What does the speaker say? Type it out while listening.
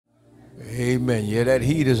Amen. Yeah, that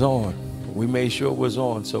heat is on. We made sure it was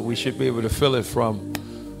on, so we should be able to feel it from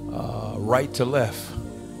right to left.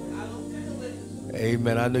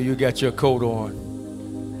 Amen. I know you got your coat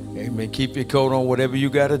on. Amen. Keep your coat on, whatever you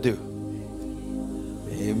got to do.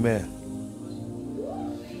 Amen.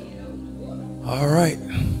 All right.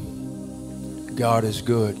 God is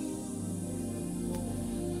good.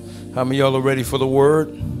 How many of y'all are ready for the word?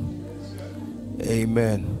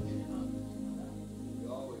 Amen.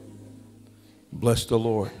 Bless the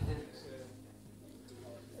Lord.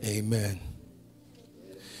 Amen.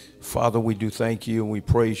 Father, we do thank you and we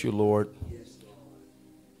praise you, Lord,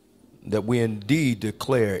 that we indeed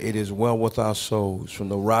declare it is well with our souls. From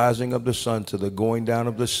the rising of the sun to the going down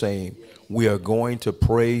of the same, we are going to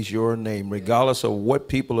praise your name. Regardless of what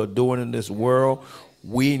people are doing in this world,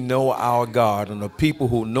 we know our God, and the people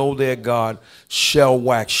who know their God shall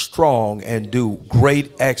wax strong and do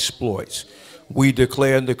great exploits. We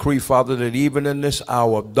declare and decree, Father, that even in this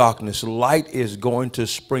hour of darkness, light is going to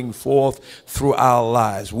spring forth through our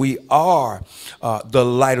lives. We are the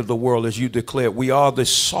light of the world, as you declared. We are the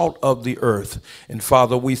salt of the earth. And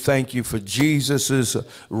Father, we thank you for Jesus's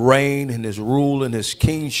reign and his rule and his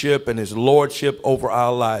kingship and his lordship over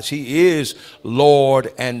our lives. He is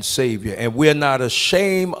Lord and Savior. And we're not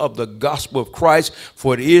ashamed of the gospel of Christ,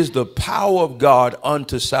 for it is the power of God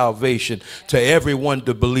unto salvation to everyone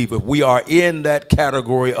to believe it. We are in that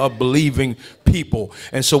category of believing people.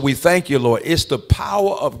 And so we thank you, Lord. It's the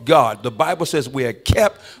power of God. The Bible says we are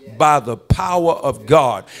kept by the power of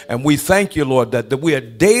God. And we thank you, Lord, that we are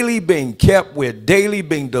daily being kept. We're daily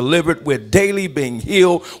being delivered. We're daily being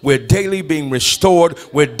healed. We're daily being restored.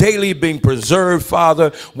 We're daily being preserved,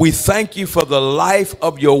 Father. We thank you for the life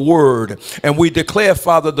of your word. And we declare,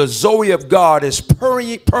 Father, the Zoe of God is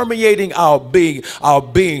permeating our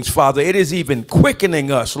beings, Father. It is even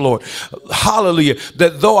quickening us, Lord. Hallelujah.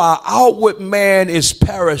 That though our outward man is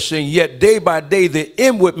perishing, yet day by day the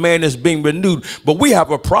inward man is being renewed. But we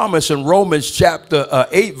have a promise in Romans chapter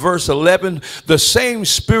 8 verse 11. The same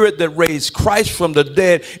spirit that raised Christ from the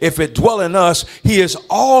dead, if it dwell in us, he is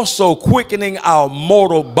also quickening our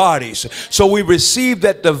mortal bodies. So we receive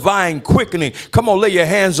that divine quickening. Come on, lay your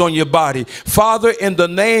hands on your body. Father, in the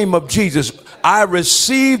name of Jesus, I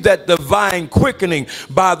receive that divine quickening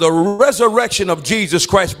by the resurrection of Jesus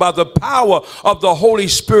Christ, by the power of the Holy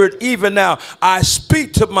Spirit. Even now, I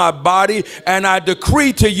speak to my body and I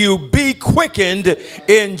decree to you, be quickened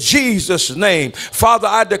in Jesus' name. Father,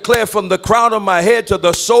 I declare from the crown of my head to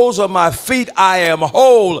the soles of my feet, I am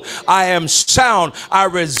whole, I am sound, I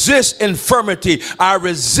resist infirmity, I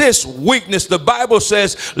resist weakness. The Bible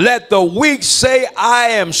says, let the weak say, I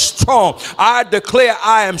am strong. I declare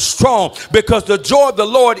I am strong because the joy of the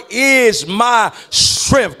Lord is my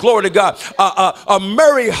strength. Glory to God. A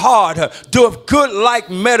merry heart doeth good like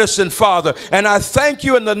medicine, Father. And I thank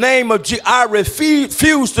you in the name of Jesus. I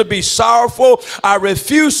refuse to be sorrowful. I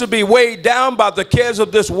refuse to be weighed down by the cares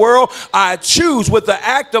of this world. I choose with the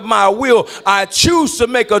act of my will. I choose to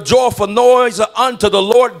make a joyful noise unto the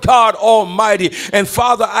Lord God Almighty. And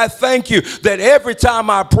Father, I thank you that every time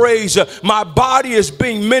I praise, my body is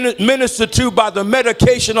being ministered to by the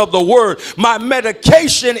medication of the word. My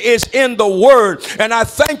medication is in the word. And I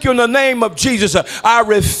thank you in the name of Jesus. I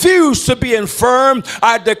refuse to be infirm.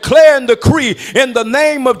 I declare and decree in the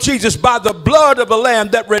name of Jesus, by the blood of the Lamb,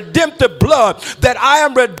 that redemptive blood, that I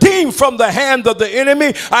am redeemed from the hand of the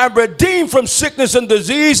enemy. I am redeemed from sickness and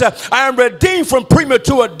disease. I am redeemed from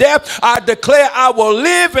premature death. I declare I will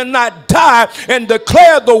live and not die and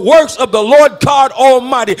declare the works of the Lord God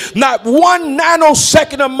Almighty. Not one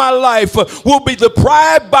nanosecond of my life will be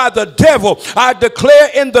deprived by the devil. I declare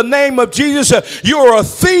in the name of Jesus, you're a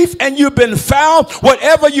thief and you've been found.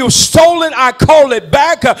 Whatever you've stolen, I call it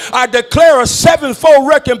back. I declare a sevenfold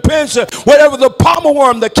recompense. Whatever the palmer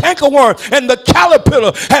worm, the cankerworm, and the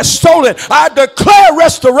caterpillar has stolen, I declare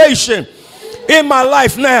restoration in my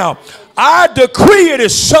life now. I decree it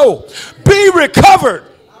is so. Be recovered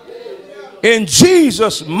in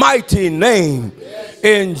Jesus' mighty name.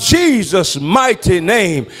 In Jesus' mighty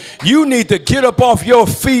name. You need to get up off your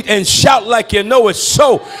feet and shout like you know it's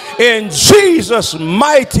so. In Jesus'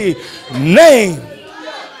 mighty name.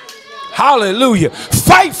 Hallelujah.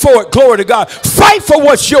 Fight for it, glory to God. Fight for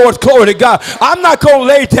what's yours, glory to God. I'm not going to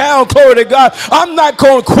lay down, glory to God. I'm not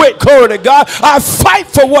going to quit, glory to God. I fight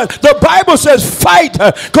for what the Bible says, fight,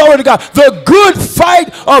 glory to God. The good fight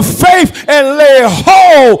of faith, and lay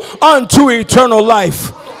hold unto eternal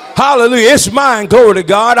life. Hallelujah. It's mine. Glory to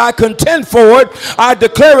God. I contend for it. I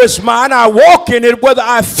declare it's mine. I walk in it whether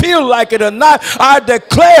I feel like it or not. I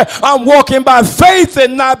declare I'm walking by faith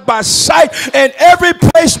and not by sight. And every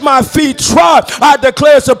place my feet trod, I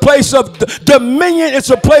declare it's a place of dominion. It's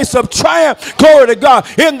a place of triumph. Glory to God.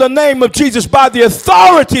 In the name of Jesus, by the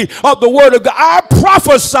authority of the word of God, I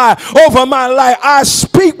prophesy over my life. I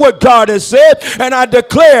speak what God has said, and I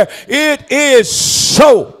declare it is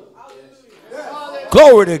so.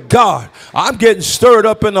 Glory to God. I'm getting stirred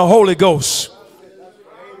up in the Holy Ghost.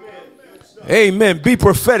 Amen. Be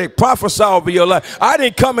prophetic. Prophesy over your life. I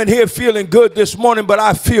didn't come in here feeling good this morning, but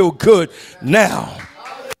I feel good now.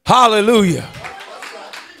 Hallelujah.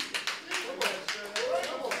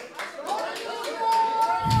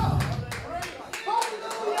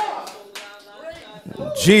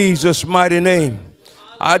 In Jesus' mighty name.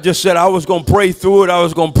 I just said I was going to pray through it. I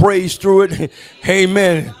was going to praise through it.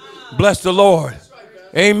 Amen. Bless the Lord.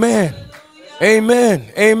 Amen.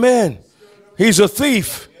 Amen. Amen. He's a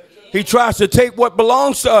thief. He tries to take what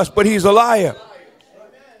belongs to us, but he's a liar.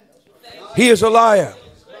 He is a liar.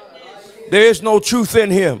 There is no truth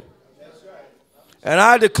in him. And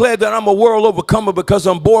I declare that I'm a world overcomer because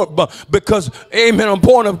I'm born, amen, I'm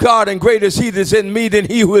born of God, and greater is he that's in me than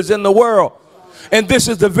he who is in the world. And this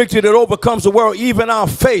is the victory that overcomes the world, even our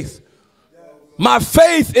faith. My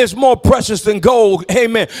faith is more precious than gold,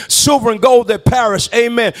 amen, silver and gold that perish,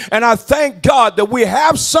 amen. And I thank God that we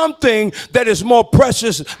have something that is more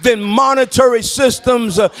precious than monetary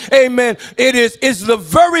systems, amen. It's the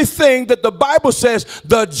very thing that the Bible says,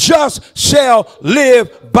 the just shall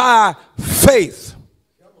live by faith.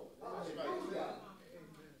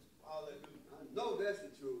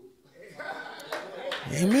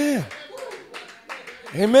 Amen.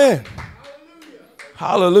 Amen.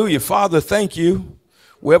 Hallelujah. Father, thank you.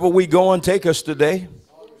 Wherever we go and take us today.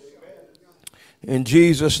 In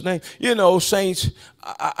Jesus' name. You know, saints,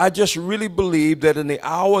 I just really believe that in the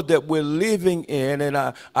hour that we're living in, and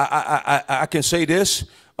I can say this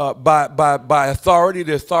by authority,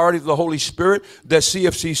 the authority of the Holy Spirit, that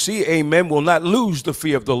CFCC, amen, will not lose the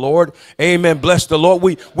fear of the Lord. Amen. Bless the Lord.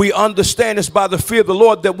 We understand it's by the fear of the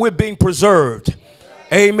Lord that we're being preserved.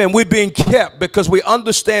 Amen. We're being kept because we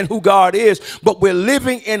understand who God is, but we're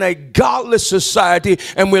living in a godless society,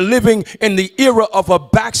 and we're living in the era of a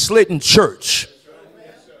backslidden church.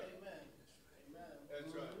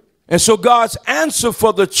 And so God's answer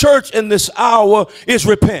for the church in this hour is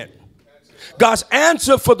repent. God's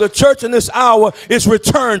answer for the church in this hour is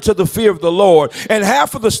return to the fear of the Lord. And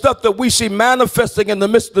half of the stuff that we see manifesting in the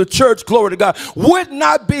midst of the church, glory to God, would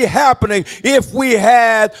not be happening if we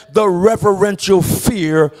had the reverential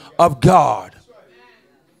fear of God.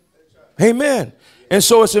 Amen. And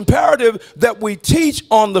so it's imperative that we teach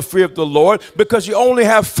on the fear of the Lord, because you only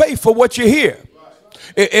have faith for what you hear.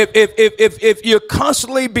 If you're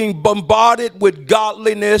constantly being bombarded with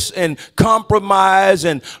godliness and compromise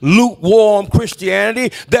and lukewarm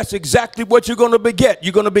Christianity, that's exactly what you're going to beget.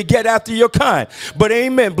 You're going to beget after your kind. But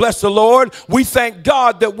amen, bless the Lord. We thank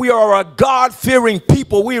God that we are a God-fearing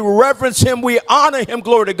people. We reverence him. We honor him,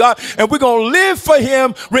 glory to God. And we're going to live for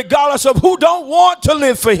him regardless of who don't want to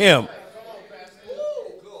live for him.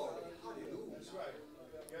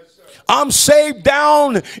 I'm saved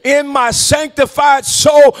down in my sanctified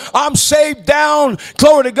soul. I'm saved down,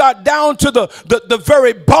 glory to God, down to the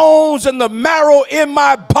very bones and the marrow in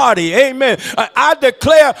my body. Amen. I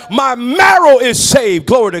declare my marrow is saved.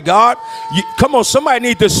 Glory to God. Come on, somebody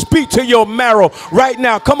need to speak to your marrow right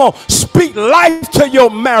now. Come on, speak life to your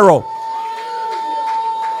marrow.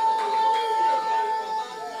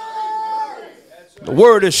 The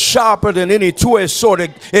word is sharper than any two-edged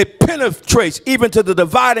sword. It penetrates even to the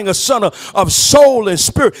dividing asunder of soul and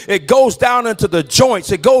spirit. It goes down into the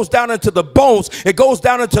joints. It goes down into the bones. It goes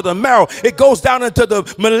down into the marrow. It goes down into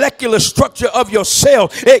the molecular structure of your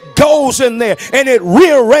cell. It goes in there and it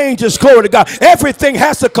rearranges, glory to God. Everything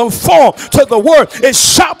has to conform to the word. It's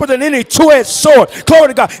sharper than any two-edged sword. Glory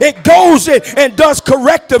to God. It goes in and does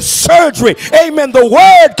corrective surgery. Amen. The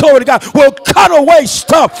word, glory to God, will cut away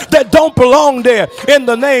stuff that don't belong there. In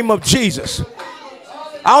the name of Jesus.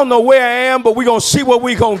 I don't know where I am, but we're going to see where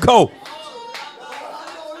we're going to go.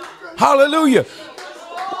 Hallelujah.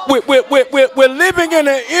 We're living in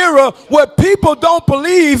an era where people don't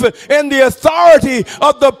believe in the authority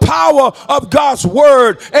of the power of God's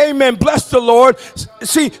word. Amen. Bless the Lord.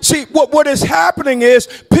 See, what is happening is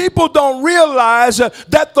people people don't realize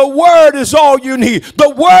that the word is all you need. The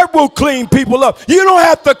word will clean people up. You don't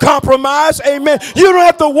have to compromise. Amen. You don't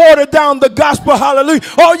have to water down the gospel. Hallelujah.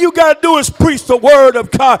 All you got to do is preach the word of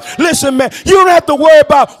God. Listen, man, you don't have to worry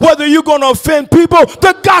about whether you're going to offend people.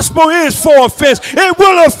 The gospel is for offense. It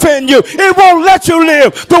will offend you. It won't let you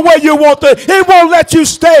live the way you want to. It won't let you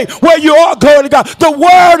stay where you are. Glory to God. The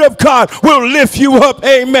word of God will lift you up.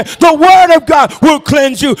 Amen. The word of God will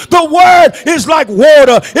cleanse you. The word is like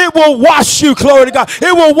water. It will wash you. Glory to God.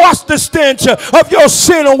 It will wash the stench of your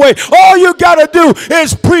sin away. All you got to do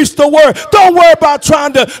is preach the word. Don't worry about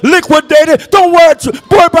trying to liquidate it. Don't worry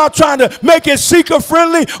about trying to make it seeker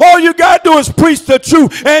friendly. All you got to do is preach the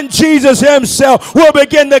truth, and Jesus himself will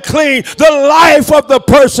begin to clean the life of the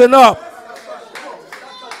person up.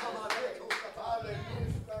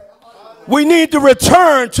 We need to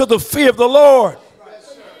return to the fear of the Lord.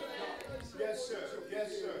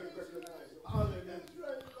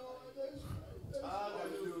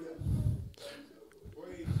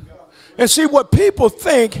 And see what people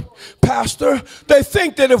think, Pastor, they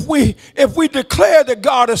think that if we declare that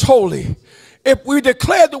God is holy, if we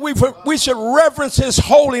declare that we should reverence his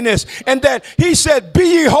holiness, and that he said, be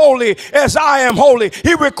ye holy as I am holy.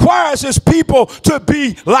 He requires his people to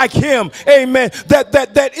be like him. Amen.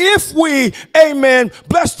 That if we, amen,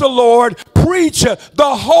 bless the Lord, preach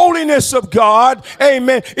the holiness of God,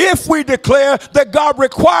 amen, if we declare that God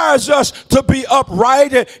requires us to be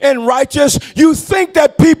upright and righteous, you think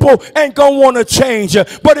that people ain't gonna want to change.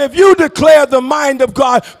 But if you declare the mind of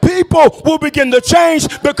God, people will begin to change,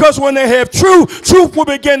 because when they have truth will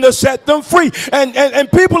begin to set them free.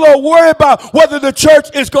 And people are worried about whether the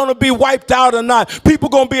church is going to be wiped out or not. People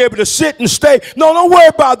going to be able to sit and stay. No, don't worry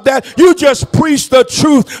about that. You just preach the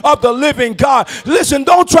truth of the living God. Listen,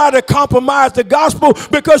 don't try to compromise the gospel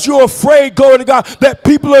because you're afraid, glory to God, that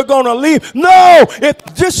people are going to leave. No,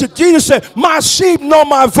 Jesus said, my sheep know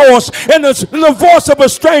my voice, and the voice of a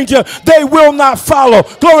stranger they will not follow.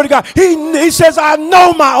 Glory to God. He says, I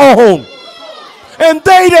know my own, and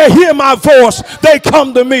they that hear my voice, they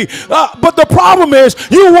come to me. But the problem is,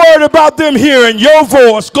 you worried about them hearing your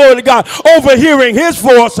voice, glory to God, over hearing his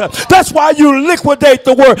voice. That's why you liquidate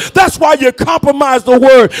the word. That's why you compromise the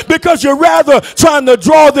word, because you're rather trying to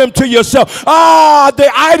draw them to yourself.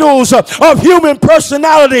 The idols of human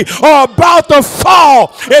personality are about to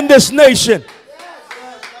fall in this nation.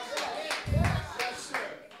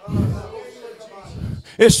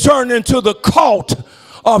 It's turned into the cult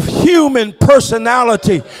of human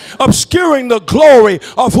personality, obscuring the glory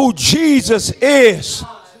of who Jesus is.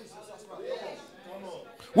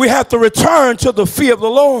 We have to return to the fear of the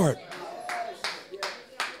Lord.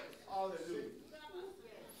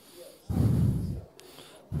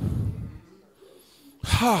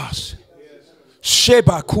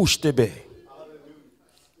 Sheba kushtebe.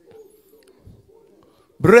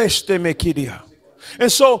 Breste mekidia. And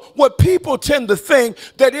so what people tend to think,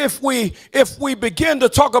 that if we begin to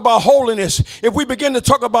talk about holiness, if we begin to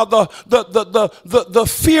talk about the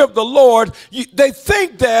fear of the Lord, they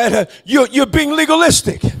think that you're being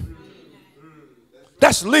legalistic.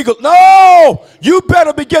 That's legal. No, you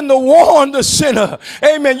better begin to warn the sinner.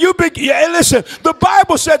 Amen. Listen, the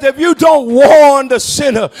Bible said that if you don't warn the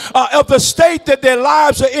sinner of the state that their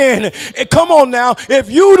lives are in, come on now, if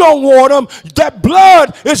you don't warn them, that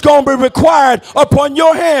blood is going to be required upon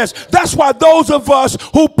your hands. That's why those of us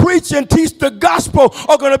who preach and teach the gospel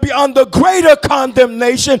are going to be under greater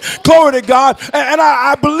condemnation. Glory to God. And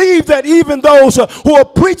I believe that even those who are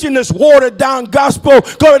preaching this watered down gospel,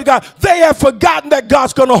 glory to God, they have forgotten that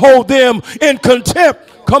God's going to hold them in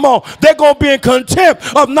contempt. Come on. They're going to be in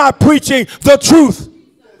contempt of not preaching the truth.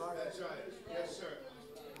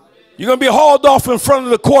 You're going to be hauled off in front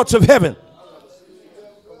of the courts of heaven.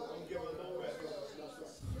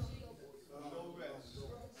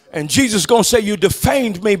 And Jesus is going to say, you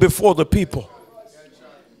defamed me before the people.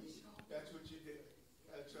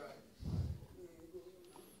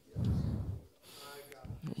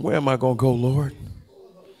 Where am I going to go, Lord?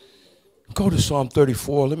 Go to Psalm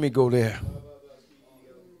 34. Let me go there.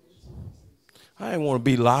 I ain't want to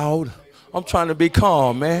be loud. I'm trying to be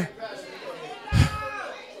calm, man.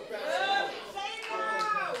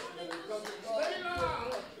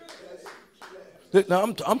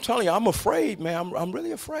 Now, I'm telling you, I'm afraid, man. I'm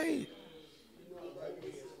really afraid.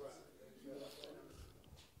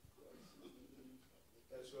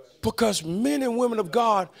 Because men and women of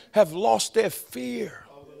God have lost their fear.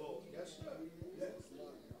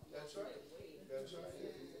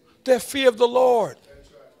 Their fear of the Lord.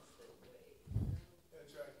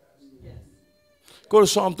 Go to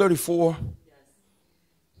Psalm 34.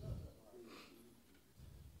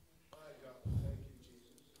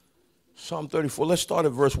 Psalm 34. Let's start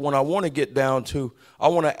at verse 1. I want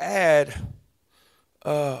to add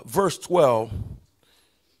verse 12,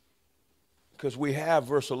 because we have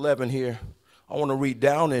verse 11 here. I want to read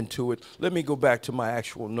down into it. Let me go back to my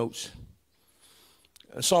actual notes.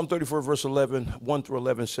 Psalm 34, verse 11, 1 through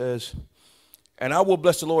 11 says, and I will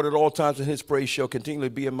bless the Lord at all times, and his praise shall continually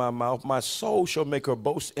be in my mouth. My soul shall make her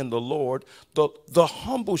boast in the Lord. The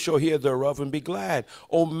humble shall hear thereof and be glad.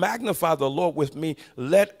 Oh, magnify the Lord with me.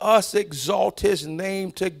 Let us exalt his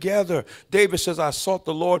name together. David says, I sought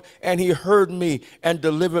the Lord, and he heard me and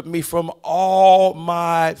delivered me from all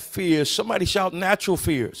my fears. Somebody shout natural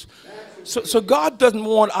fears. So God doesn't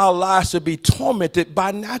want our lives to be tormented by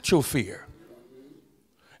natural fear.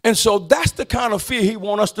 And so that's the kind of fear he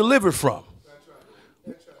wants us delivered from.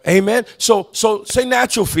 Amen. So say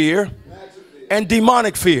natural fear and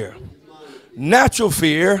demonic fear. Natural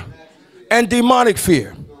fear and demonic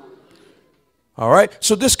fear. All right.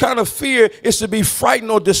 So this kind of fear is to be frightened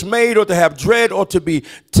or dismayed, or to have dread, or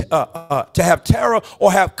to have terror,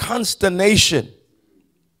 or have consternation.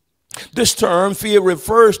 This term, fear,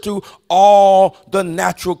 refers to all the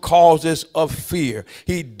natural causes of fear.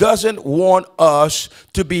 He doesn't want us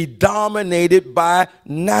to be dominated by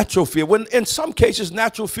natural fear. When in some cases,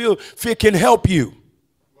 natural fear can help you.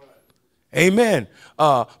 Amen.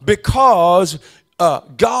 Because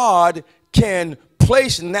God can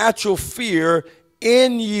place natural fear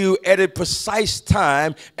in you at a precise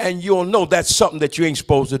time, and you'll know that's something that you ain't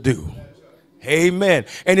supposed to do. Amen.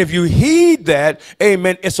 And if you heed that,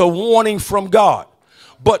 amen, it's a warning from God.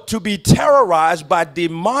 But to be terrorized by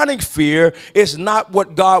demonic fear is not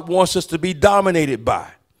what God wants us to be dominated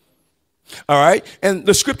by. All right. And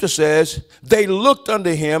the scripture says, they looked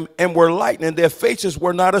unto him and were lightened, and their faces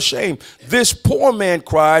were not ashamed. This poor man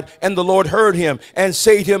cried, and the Lord heard him and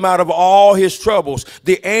saved him out of all his troubles.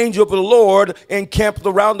 The angel of the Lord encamped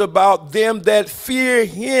around about them that fear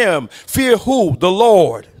him. Fear who? The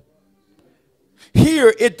Lord.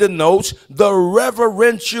 Here it denotes the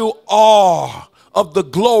reverential awe of the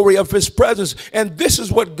glory of his presence. And this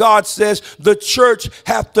is what God says the church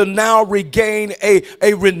have to now regain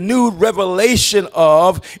a renewed revelation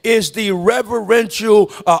of, is the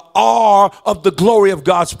reverential awe of the glory of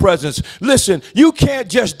God's presence. Listen, you can't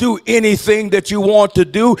just do anything that you want to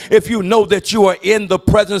do if you know that you are in the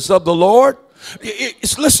presence of the Lord.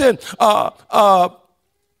 Listen,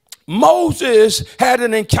 Moses had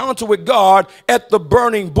an encounter with God at the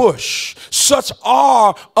burning bush. Such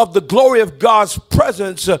awe of the glory of God's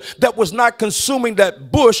presence that was not consuming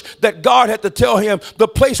that bush, that God had to tell him, the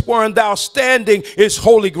place wherein thou standing is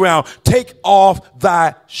holy ground. Take off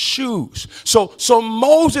thy shoes. So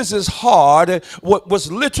Moses' heart was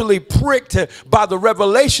literally pricked by the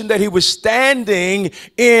revelation that he was standing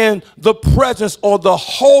in the presence, or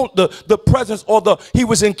the presence, or he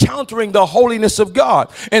was encountering the holiness of God.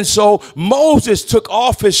 And so Moses took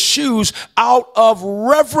off his shoes out of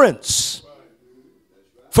reverence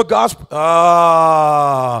for God's.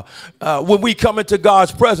 When we come into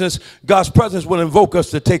God's presence will invoke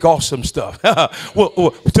us to take off some stuff,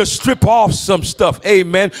 to strip off some stuff.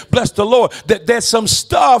 Amen. Bless the Lord. That there's some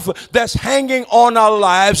stuff that's hanging on our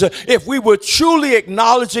lives. If we were truly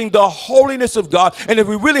acknowledging the holiness of God, and if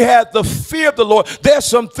we really had the fear of the Lord, there's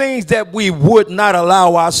some things that we would not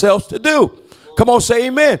allow ourselves to do. Come on, say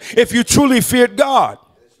amen. If you truly feared God.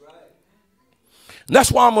 And that's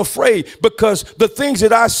why I'm afraid, because the things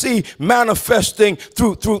that I see manifesting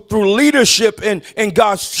through leadership in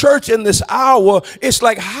God's church in this hour, it's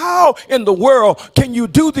like, how in the world can you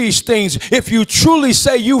do these things if you truly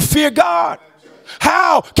say you fear God?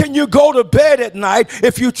 How can you go to bed at night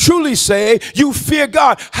if you truly say you fear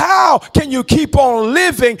God? How can you keep on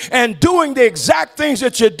living and doing the exact things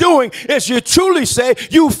that you're doing if you truly say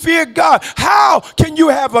you fear God? How can you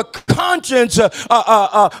have a conscience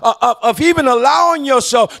of even allowing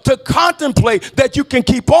yourself to contemplate that you can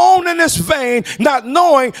keep on in this vein, not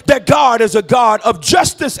knowing that God is a God of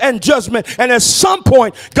justice and judgment, and at some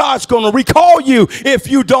point God's going to recall you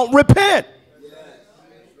if you don't repent?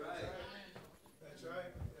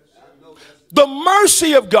 The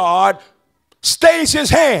mercy of God stays his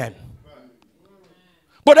hand.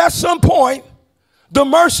 But at some point, the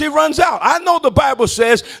mercy runs out. I know the Bible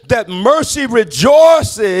says that mercy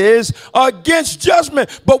rejoices against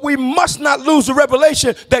judgment, but we must not lose the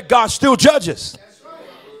revelation that God still judges. That's right.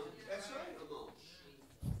 That's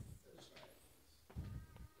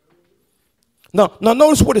right. Now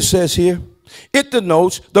notice what it says here. It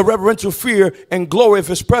denotes the reverential fear and glory of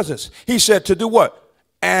his presence. He said to do what?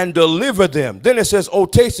 and deliver them. Then it says, oh,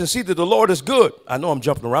 taste and see that the Lord is good. I know I'm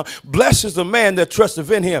jumping around. Blessed is the man that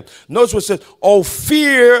trusteth in him. Notice what it says, oh,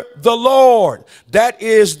 fear the Lord. That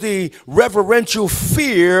is the reverential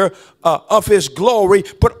fear of his glory,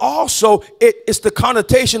 but also it's the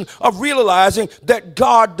connotation of realizing that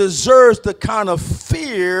God deserves the kind of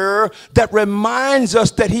fear that reminds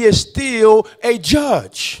us that he is still a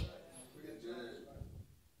judge.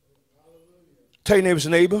 Tell your neighbor's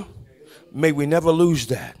neighbor, may we never lose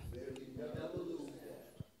that.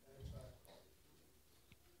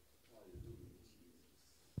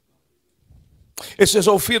 It says,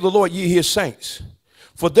 oh, fear the Lord, ye his saints.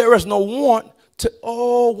 For there is no want to,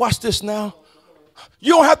 oh, watch this now.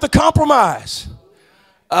 You don't have to compromise.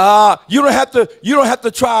 You don't have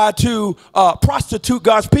to try to prostitute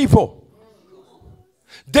God's people.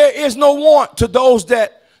 There is no want to those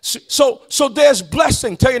that, so there's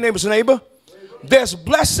blessing. Tell your neighbor's neighbor, there's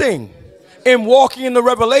blessing in walking in the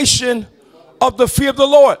revelation of the fear of the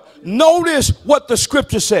Lord. Notice what the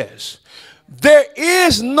scripture says. There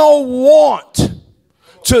is no want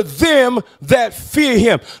to them that fear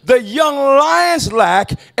him. The young lions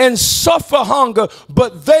lack and suffer hunger,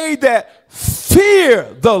 but they that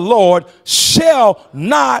fear the Lord shall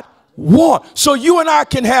not want. So you and I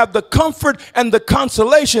can have the comfort and the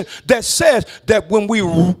consolation that says that when we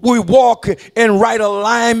walk in right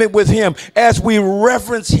alignment with him, as we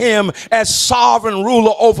reverence him as sovereign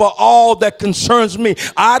ruler over all that concerns me,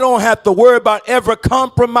 I don't have to worry about ever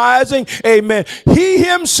compromising. Amen. He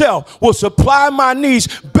himself will supply my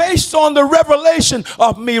needs based on the revelation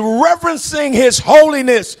of me reverencing his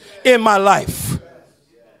holiness in my life.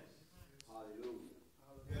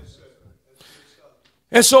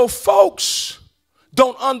 And so folks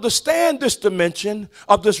don't understand this dimension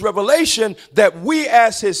of this revelation that we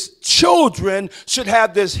as his children should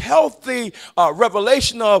have this healthy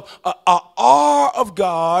revelation of awe of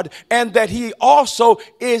God, and that he also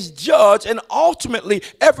is judge, and ultimately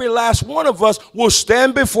every last one of us will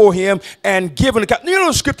stand before him and give an account. You know,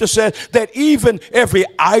 the scripture says that even every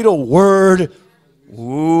idle word,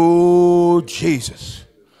 ooh, Jesus,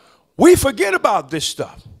 we forget about this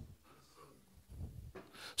stuff.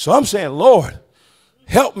 So I'm saying, Lord,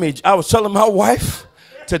 help me. I was telling my wife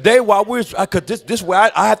today while this way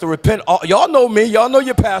I have to repent. Y'all know me. Y'all know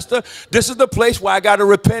your pastor. This is the place where I got to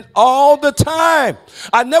repent all the time.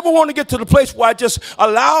 I never want to get to the place where I just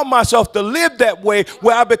allow myself to live that way,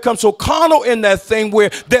 where I become so carnal in that thing where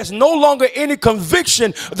there's no longer any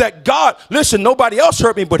conviction that God, listen, nobody else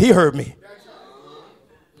hurt me, but he hurt me.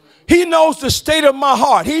 He knows the state of my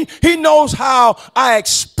heart. He knows how I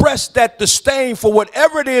express that disdain for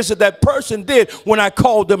whatever it is that that person did when I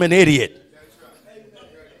called them an idiot.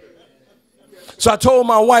 So I told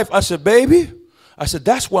my wife, I said, baby, I said,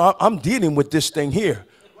 that's why I'm dealing with this thing here.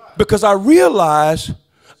 Because I realize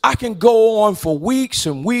I can go on for weeks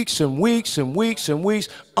and weeks and weeks and weeks and weeks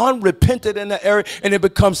unrepented in that area, and it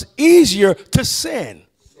becomes easier to sin.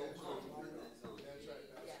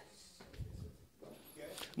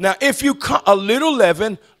 Now, if you a little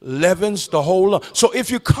leaven leavens the whole lump. So if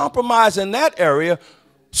you compromise in that area,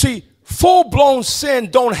 see, full-blown sin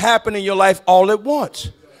don't happen in your life all at once.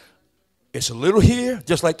 It's a little here,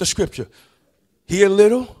 just like the scripture. Here a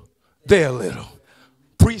little, there a little.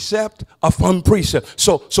 Precept upon precept.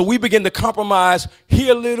 So we begin to compromise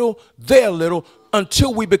here a little, there a little,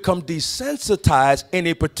 until we become desensitized in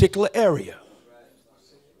a particular area.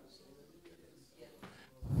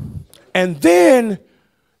 And then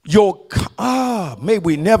may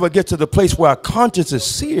we never get to the place where our conscience is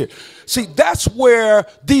seared. See, that's where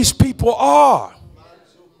these people are,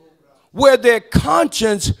 where their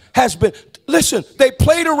conscience has been. Listen, they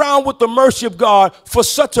played around with the mercy of God for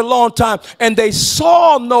such a long time, and they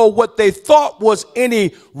saw what they thought was any,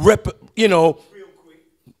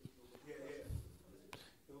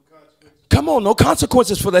 come on, no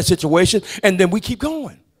consequences for that situation, and then we keep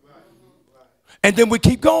going. And then we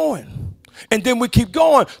keep going. And then we keep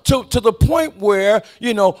going to the point where,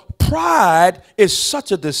 pride is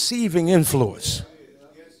such a deceiving influence.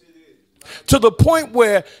 To the point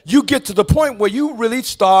where you get to the point where you really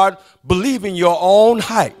start believing your own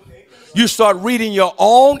hype. You start reading your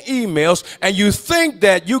own emails, and you think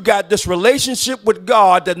that you got this relationship with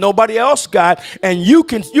God that nobody else got, and you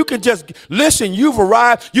can just listen. You've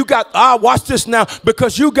arrived. You got, watch this now,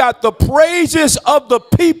 because you got the praises of the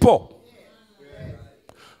people.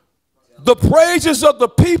 The praises of the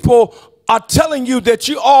people are telling you that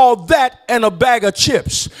you all that and a bag of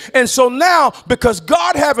chips. And so now, because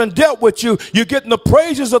God haven't dealt with you, you're getting the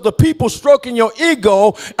praises of the people stroking your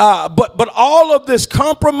ego. But all of this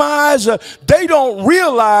compromise, they don't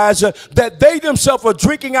realize that they themselves are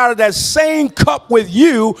drinking out of that same cup with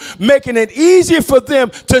you, making it easy for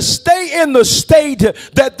them to stay in the state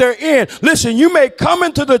that they're in. Listen, you may come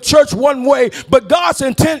into the church one way, but God's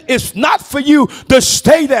intent is not for you to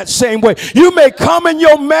stay that same way. You may come in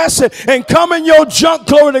your mess and come in your junk,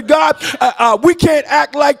 glory to God. We can't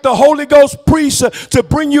act like the Holy Ghost priest to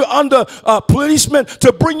bring you under policemen,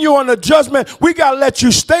 to bring you under judgment. We got to let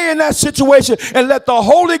you stay in that situation and let the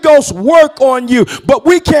Holy Ghost work on you. But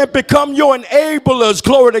we can't become your enablers,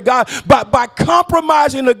 glory to God, by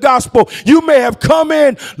compromising the gospel. You may have come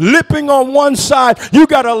in limping on one side. You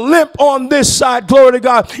got a limp on this side, glory to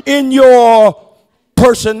God, in your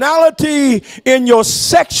personality, in your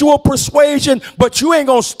sexual persuasion, but you ain't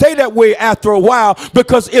gonna stay that way after a while,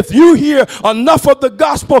 because if you hear enough of the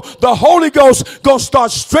gospel, the Holy Ghost gonna start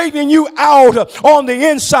straightening you out on the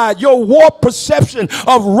inside, your warped perception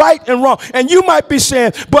of right and wrong. And you might be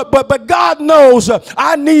saying, but God knows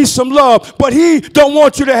I need some love, but he don't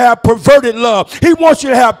want you to have perverted love. He wants you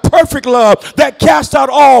to have perfect love that casts out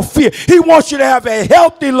all fear. He wants you to have a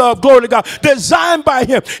healthy love, glory to God, designed by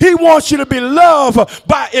him. He wants you to be loved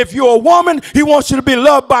by, if you're a woman, he wants you to be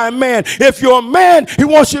loved by a man. If you're a man, he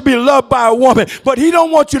wants you to be loved by a woman. But he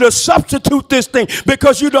don't want you to substitute this thing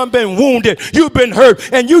because you done been wounded, you've been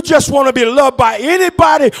hurt, and you just want to be loved by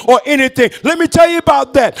anybody or anything. Let me tell you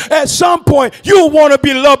about that. At some point, you'll want to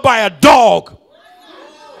be loved by a dog.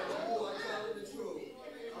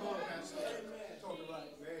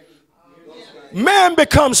 Man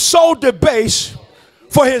becomes so debased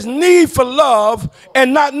for his need for love,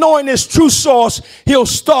 and not knowing his true source, he'll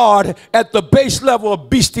start at the base level of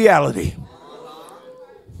bestiality.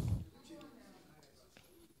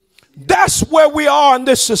 That's where we are in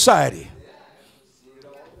this society.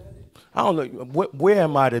 I don't know, where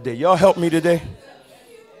am I today? Y'all help me today?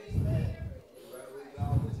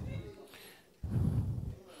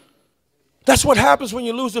 That's what happens when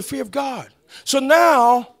you lose the fear of God. So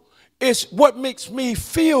now it's what makes me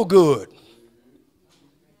feel good.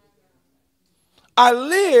 I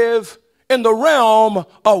live in the realm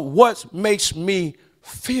of what makes me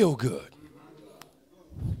feel good.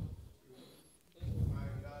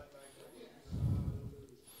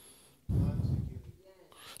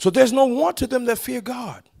 So there's no want to them that fear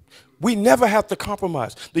God. We never have to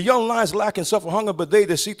compromise. The young lions lack and suffer hunger, but they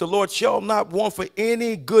that seek the Lord shall not want for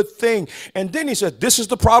any good thing. And then he says, this is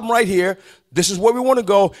the problem right here. This is where we want to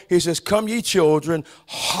go. He says, come ye children,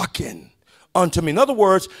 hearken unto me. In other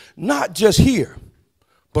words, not just hear,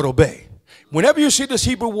 but obey. Whenever you see this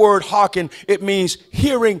Hebrew word hearken, it means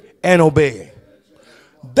hearing and obeying.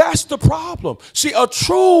 That's the problem. See, a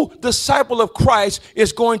true disciple of Christ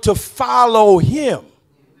is going to follow him.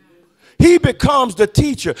 He becomes the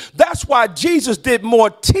teacher. That's why Jesus did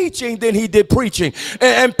more teaching than he did preaching.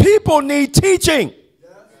 And people need teaching,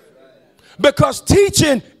 because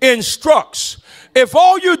teaching instructs. If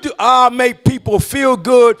all you do make people feel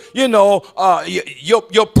good, you know,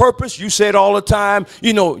 your purpose, you say it all the time,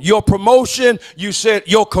 you know, your promotion, you said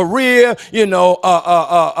your career, you know,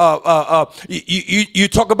 you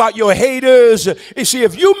talk about your haters. You see,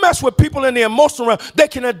 if you mess with people in the emotional realm, they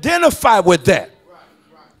can identify with that.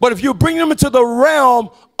 But if you bring them into the realm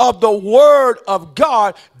of the word of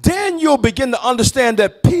God, then you'll begin to understand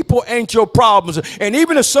that people ain't your problems. And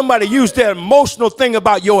even if somebody used that emotional thing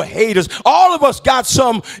about your haters, all of us got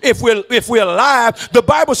some. If we're alive, the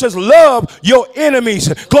Bible says love your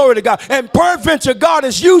enemies. Glory to God. And peradventure, God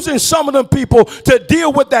is using some of them people to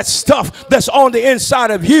deal with that stuff that's on the inside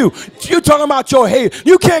of you. You're talking about your hate.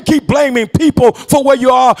 You can't keep blaming people for where you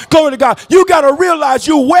are. Glory to God. You got to realize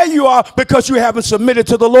you where you are because you haven't submitted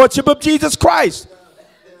to the Lordship of Jesus Christ.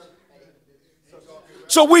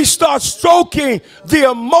 So we start stroking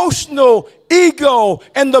the emotional ego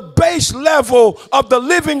and the base level of the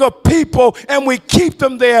living of people, and we keep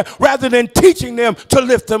them there rather than teaching them to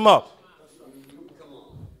lift them up.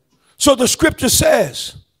 So the scripture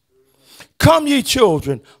says, come ye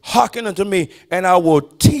children, hearken unto me, and I will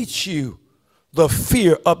teach you the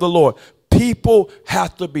fear of the Lord. People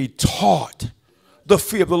have to be taught the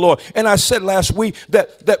fear of the Lord. And I said last week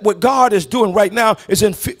that what God is doing right now is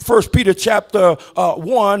in 1 Peter chapter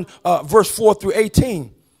 1, verse 4 through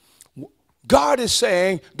 18. God is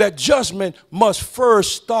saying that judgment must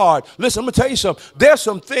first start. Listen, I'm going to tell you something. There's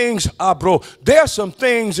some things, bro, there's some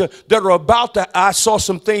things that are about to, I saw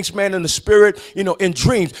some things, man, in the spirit, in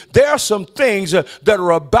dreams. There are some things that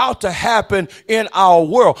are about to happen in our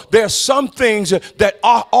world. There are some things that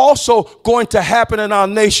are also going to happen in our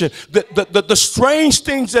nation. The strange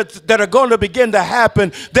things that are going to begin to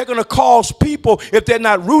happen, they're going to cause people, if they're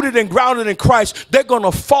not rooted and grounded in Christ, they're going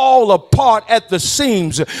to fall apart at the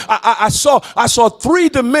seams. I saw three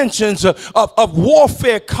dimensions of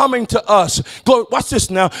warfare coming to us. Watch this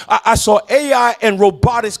now. I saw AI and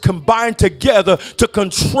robotics combined together to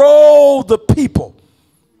control the people.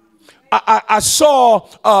 I saw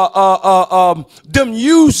them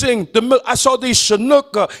using I saw these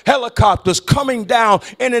Chinook helicopters coming down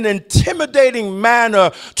in an intimidating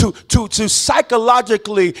manner to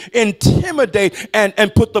psychologically intimidate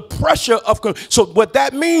and put the pressure of. So what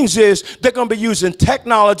that means is they're going to be using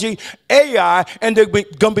technology, AI, and they're going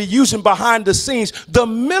to be using behind the scenes the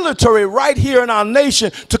military right here in our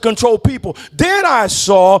nation to control people. Then I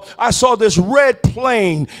saw this red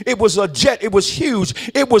plane. It was a jet. It was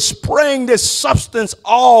huge. It was spraying this substance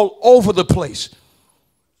all over the place.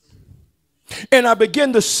 And I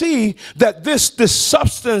began to see that this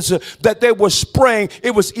substance that they were spraying,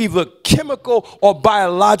 it was either chemical or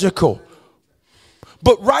biological.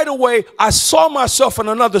 But right away, I saw myself in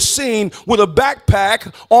another scene with a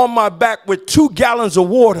backpack on my back with 2 gallons of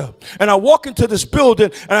water. And I walk into this building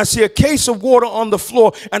and I see a case of water on the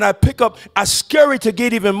floor, and I pick up, I'm scary to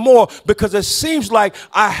get even more because it seems like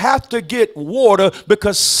I have to get water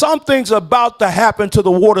because something's about to happen to the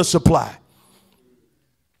water supply.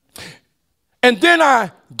 And then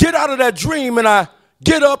I get out of that dream and I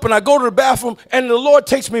get up and I go to the bathroom, and the Lord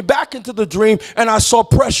takes me back into the dream, and I saw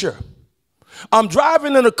pressure. I'm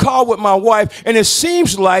driving in a car with my wife, and it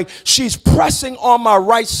seems like she's pressing on my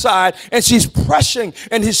right side, and she's pressing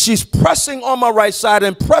on my right side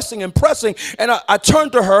and pressing. And I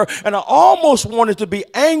turned to her, and I almost wanted to be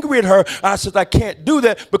angry at her. And I said, I can't do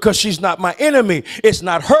that because she's not my enemy. It's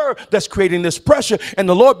not her that's creating this pressure. And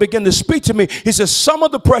the Lord began to speak to me. He says, some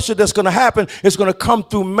of the pressure that's going to happen is going to come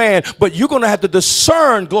through man, but you're going to have to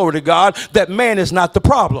discern, glory to God, that man is not the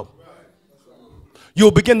problem.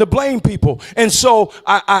 You'll begin to blame people. And so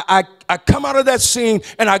I come out of that scene,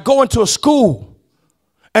 and I go into a school,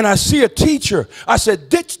 and I see a teacher. I said,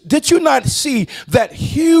 did you not see that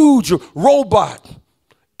huge robot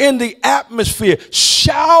in the atmosphere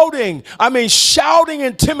shouting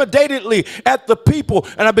intimidatedly at the people?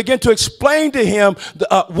 And I began to explain to him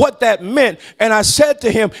what that meant. And I said to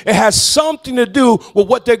him, it has something to do with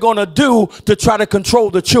what they're going to do to try to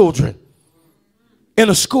control the children in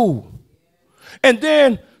a school. And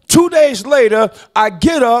then 2 days later, I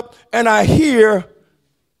get up and I hear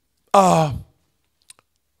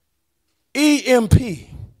EMP,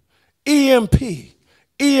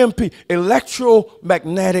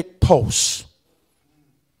 electromagnetic pulse.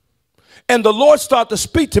 And the Lord started to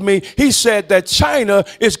speak to me. He said that China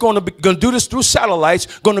is going to do this through satellites,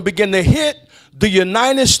 going to begin to hit the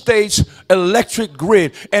United States electric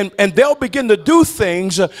grid. And they'll begin to do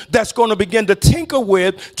things that's going to begin to tinker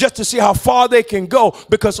with just to see how far they can go.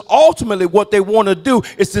 Because ultimately what they want to do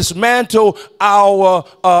is dismantle our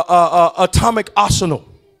atomic arsenal.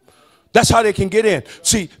 That's how they can get in.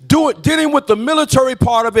 See, dealing with the military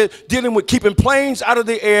part of it, dealing with keeping planes out of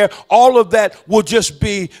the air, all of that will just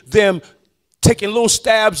be them taking little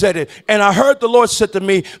stabs at it. And I heard the Lord said to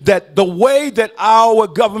me that the way that our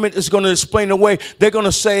government is going to explain away, they're going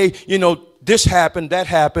to say, this happened, that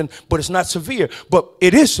happened, but it's not severe. But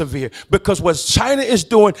it is severe because what China is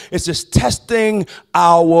doing is just testing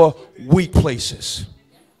our weak places.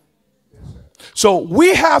 So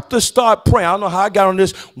we have to start praying. I don't know how I got on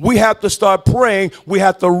this. We have to start praying. We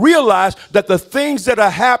have to realize that the things that are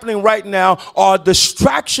happening right now are a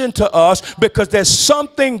distraction to us because there's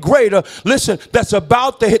something greater, listen, that's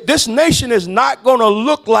about to hit. This nation is not going to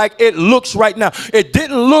look like it looks right now. It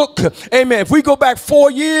didn't look, amen. If we go back 4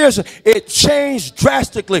 years, it changed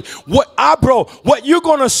drastically. What you're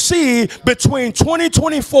going to see between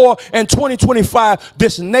 2024 and 2025,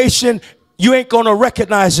 this nation, you ain't going to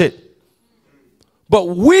recognize it. But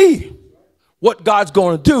what God's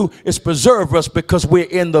going to do is preserve us because we're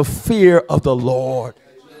in the fear of the Lord.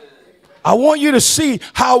 I want you to see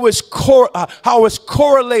how it's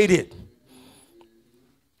correlated.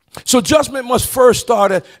 So judgment must first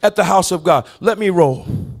start at the house of God. Let me roll.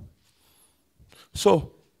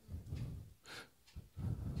 So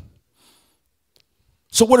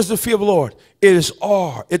what is the fear of the Lord? It is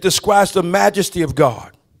awe. It describes the majesty of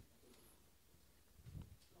God.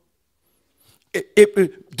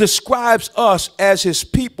 it describes us as his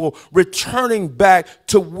people returning back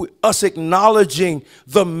to us acknowledging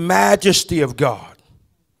the majesty of God.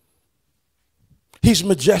 He's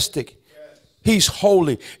majestic. He's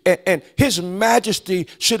holy. And his majesty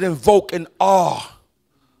should invoke an awe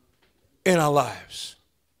in our lives.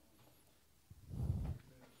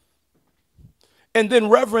 And then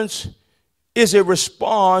reverence is a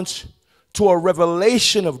response to a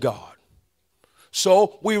revelation of God.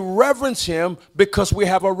 So we reverence him because we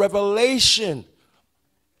have a revelation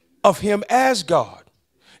of him as God.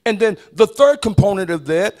 And then the third component of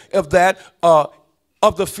the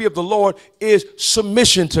fear of the Lord is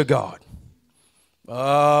submission to God.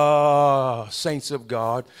 Saints of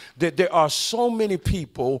God, that there are so many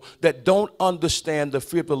people that don't understand the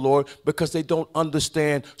fear of the Lord because they don't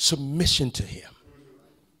understand submission to him.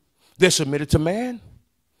 They're submitted to man,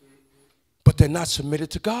 but they're not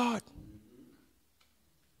submitted to God.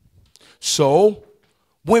 So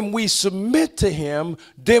when we submit to him,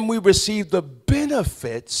 then we receive the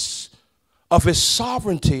benefits of his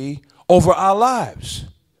sovereignty over our lives.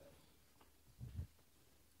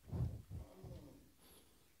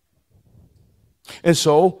 And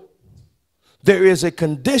so there is a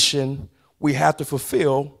condition we have to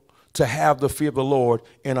fulfill to have the fear of the Lord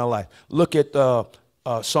in our life. Look at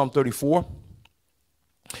Psalm 34.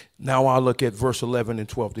 Now I'll look at verse 11 and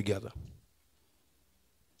 12 together.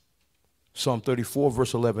 Psalm 34,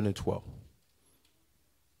 verse 11 and 12.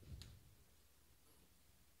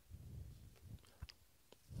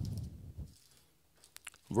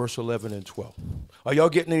 Verse 11 and 12. Are y'all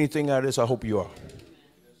getting anything out of this? I hope you are.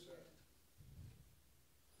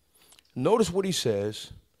 Notice what he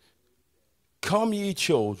says. Come ye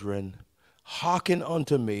children, hearken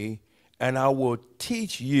unto me, and I will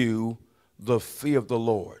teach you the fear of the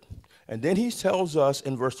Lord. And then he tells us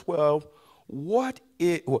in verse 12, what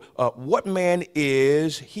man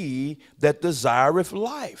is he that desireth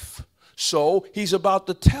life? So he's about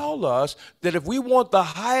to tell us that if we want the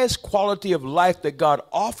highest quality of life that God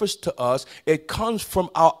offers to us, it comes from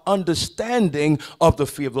our understanding of the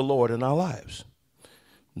fear of the Lord in our lives.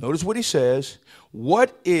 Notice what he says.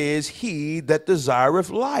 What is he that desireth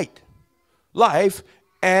life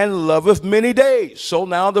and loveth many days? So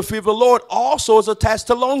now the fear of the Lord also is attached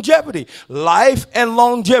to longevity. Life and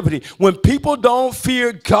longevity. When people don't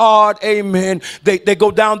fear God, amen, they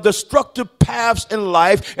go down destructive paths in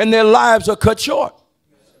life and their lives are cut short.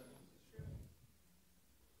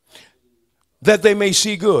 That they may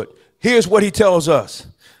see good. Here's what he tells us.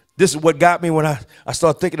 This is what got me when I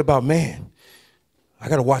started thinking about, man, I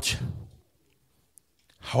got to watch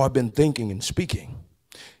how I've been thinking and speaking.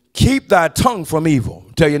 Keep thy tongue from evil.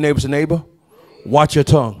 Tell your neighbor to neighbor, watch your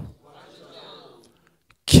tongue.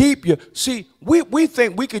 Keep your, see, we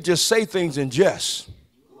think we could just say things in jest.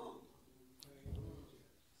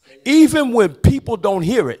 Even when people don't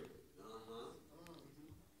hear it.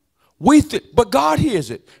 But God hears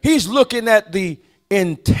it. He's looking at the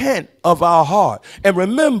intent of our heart. And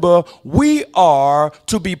remember, we are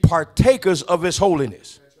to be partakers of his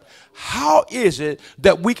holiness. How is it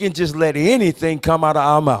that we can just let anything come out of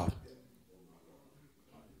our mouth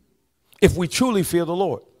if we truly fear the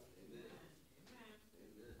Lord?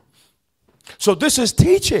 So this is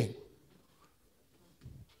teaching.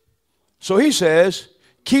 So he says,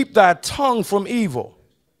 keep thy tongue from evil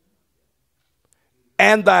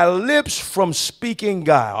and thy lips from speaking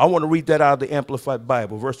guile. I want to read that out of the Amplified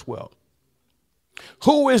Bible, verse 12.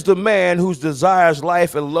 Who is the man who desires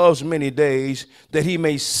life and loves many days, that he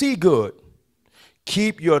may see good?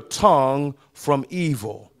 Keep your tongue from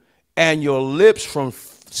evil and your lips from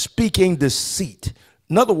speaking deceit.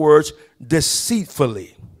 In other words,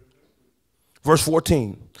 deceitfully. Verse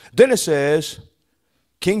 14. Then it says,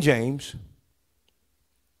 King James,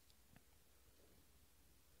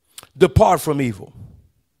 depart from evil,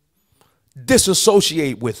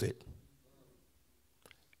 disassociate with it,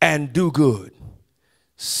 and do good.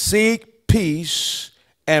 Seek peace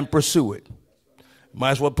and pursue it.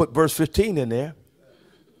 Might as well put verse 15 in there.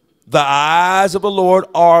 The eyes of the Lord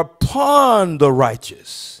are upon the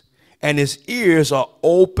righteous, and his ears are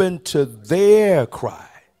open to their cry.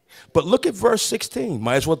 But look at verse 16.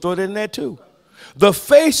 Might as well throw it in there too. The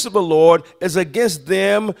face of the Lord is against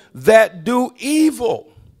them that do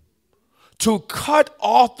evil, to cut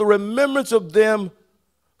off the remembrance of them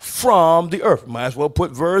from the earth. Might as well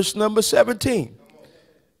put verse number 17.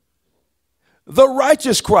 The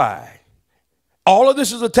righteous cry. All of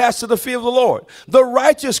this is attached to the fear of the Lord. The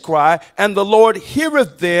righteous cry, and the Lord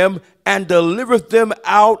heareth them and delivereth them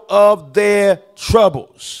out of their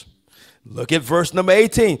troubles. Look at verse number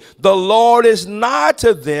 18. The Lord is nigh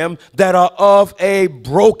to them that are of a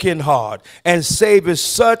broken heart, and saveth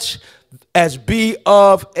such as be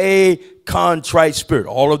of a contrite spirit.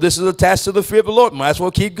 All of this is attached to the fear of the Lord. Might as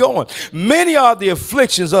well keep going. Many are the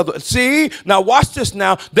afflictions of the... See, now watch this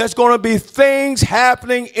now. There's going to be things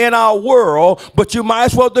happening in our world, but you might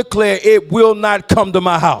as well declare it will not come to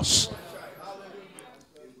my house.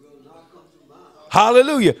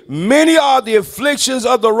 Hallelujah. Many are the afflictions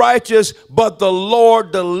of the righteous, but the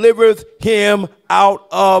Lord delivereth him out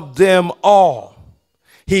of them all.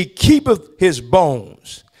 He keepeth his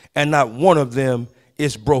bones, and not one of them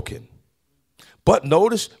is broken. But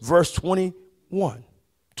notice verse 21.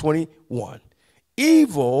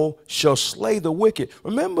 Evil shall slay the wicked.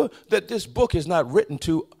 Remember that this book is not written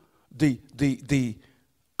to God.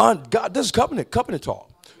 This is covenant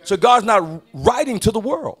talk. So God's not writing to the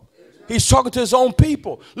world. He's talking to his own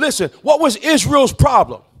people. Listen, what was Israel's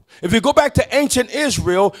problem? If you go back to ancient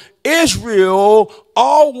Israel, Israel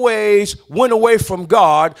always went away from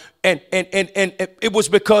God, and it was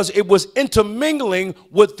because it was intermingling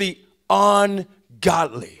with the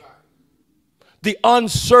ungodly, the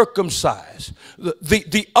uncircumcised,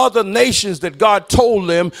 the other nations that God told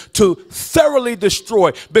them to thoroughly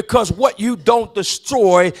destroy, because what you don't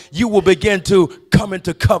destroy, you will begin to come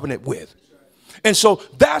into covenant with. And so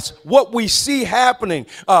that's what we see happening.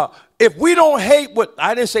 If we don't hate what,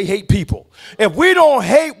 I didn't say hate people. If we don't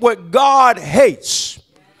hate what God hates,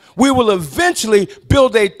 we will eventually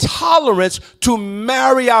build a tolerance to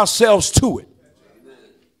marry ourselves to it.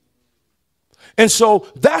 And so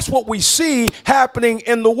that's what we see happening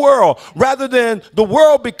in the world. Rather than the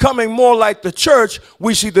world becoming more like the church,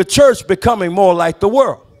 we see the church becoming more like the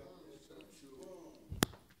world.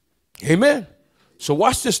 Amen. So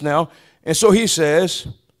watch this now. And so he says,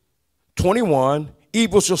 21,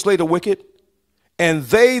 evil shall slay the wicked, and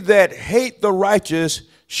they that hate the righteous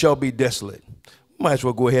shall be desolate. Might as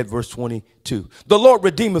well go ahead, verse 22. The Lord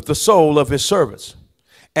redeemeth the soul of his servants,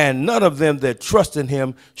 and none of them that trust in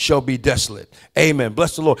him shall be desolate. Amen.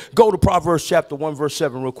 Bless the Lord. Go to Proverbs chapter 1, verse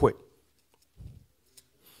 7 real quick.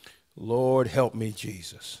 Lord, help me,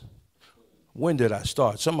 Jesus. When did I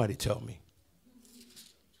start? Somebody tell me.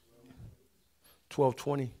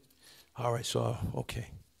 12:20. All right, so, okay.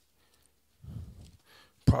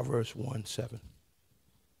 Proverbs 1:7.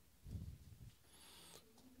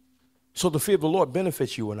 So the fear of the Lord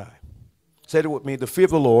benefits you and I. Say it with me. The fear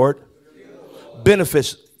of the Lord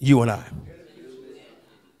benefits you and I.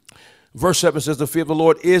 Verse 7 says the fear of the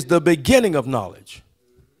Lord is the beginning of knowledge.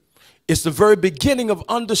 It's the very beginning of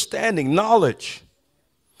understanding, knowledge.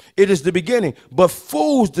 It is the beginning. But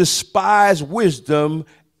fools despise wisdom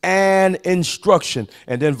and instruction.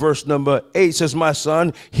 And then verse number 8 says, my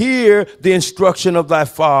son, hear the instruction of thy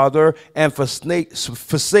father, and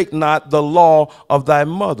forsake not the law of thy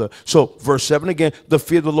mother. So verse 7 again, the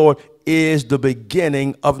fear of the Lord is the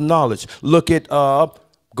beginning of knowledge. Look at,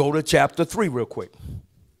 go to chapter 3 real quick.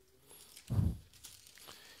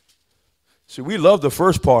 See, we love the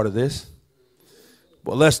first part of this,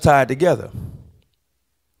 but let's tie it together.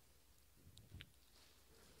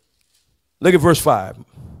 Look at verse 5.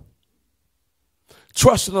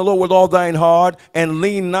 Trust in the Lord with all thine heart, and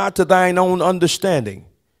lean not to thine own understanding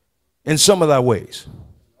in some of thy ways.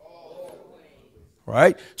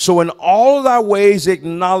 Right? So in all of thy ways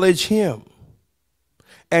acknowledge him,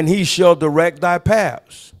 and he shall direct thy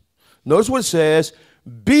paths. Notice what it says,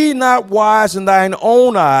 be not wise in thine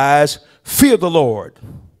own eyes, fear the Lord,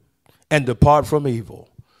 and depart from evil.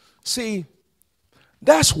 See,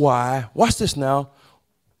 that's why, watch this now,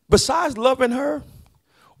 besides loving her,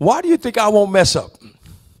 why do you think I won't mess up?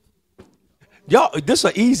 Y'all, this is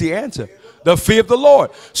an easy answer. The fear of the Lord.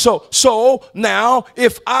 So now,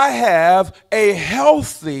 if I have a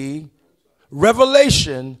healthy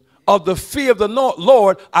revelation of the fear of the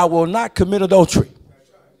Lord, I will not commit adultery.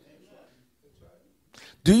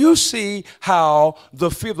 Do you see how the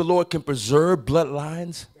fear of the Lord can preserve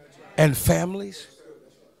bloodlines and families?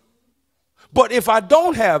 But if I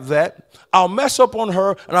don't have that, I'll mess up on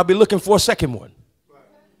her, and I'll be looking for a second one.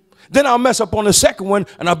 Then I'll mess up on the second one,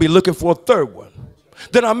 and I'll be looking for a third one.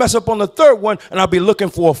 Then I'll mess up on the third one, and I'll be looking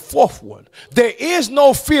for a fourth one. There is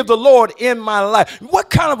no fear of the Lord in my life. What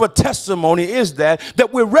kind of a testimony is that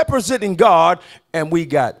we're representing God, and we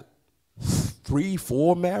got 3,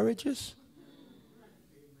 4 marriages?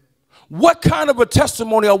 What kind of a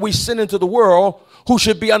testimony are we sending to the world who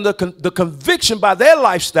should be under the conviction by their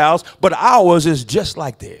lifestyles, but ours is just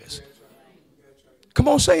like theirs? Come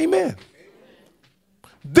on, say amen.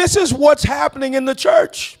 This is what's happening in the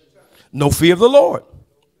church. No fear of the Lord.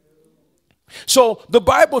 So the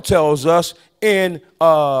Bible tells us in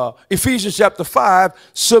Ephesians chapter 5,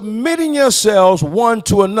 submitting yourselves one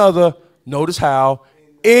to another, notice how,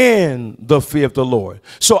 in the fear of the Lord.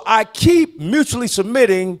 So I keep mutually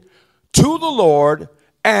submitting to the Lord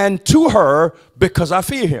and to her because I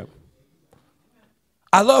fear him.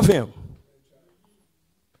 I love him.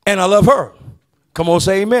 And I love her. Come on,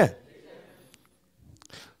 say amen.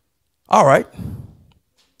 All right.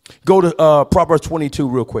 Go to Proverbs 22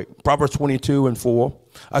 real quick. Proverbs 22 and 4.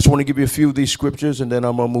 I just want to give you a few of these scriptures and then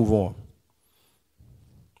I'm going to move on.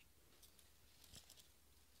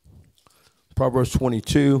 Proverbs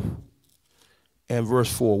 22 and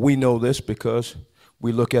verse 4. We know this because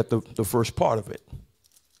we look at the first part of it.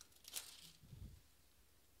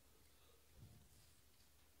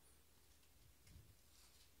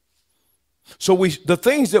 So the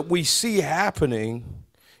things that we see happening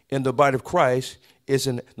in the body of Christ is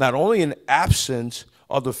not only an absence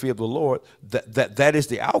of the fear of the Lord, that is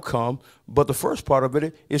the outcome, but the first part of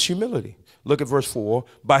it is humility. Look at verse 4.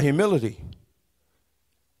 By humility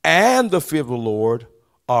and the fear of the Lord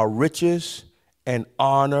are riches and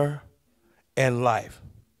honor and life.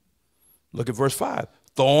 Look at verse 5.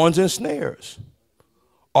 Thorns and snares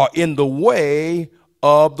are in the way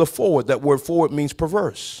of the forward. That word forward means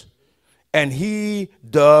perverse. And he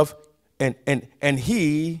doth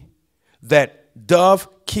that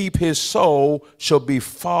doth keep his soul shall be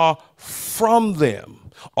far from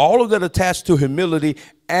them. All of that attached to humility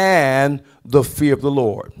and the fear of the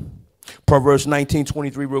Lord. Proverbs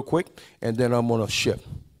 19:23 real quick, and then I'm going to shift.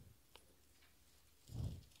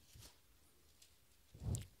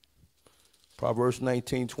 Proverbs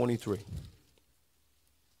 19:23.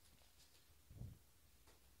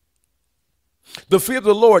 The fear of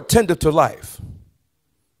the Lord tendeth to life,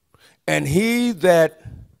 and he that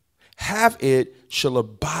have it shall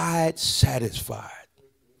abide satisfied.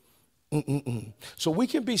 So we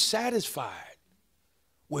can be satisfied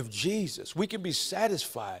with Jesus. We can be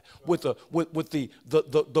satisfied with the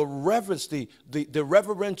reverence, the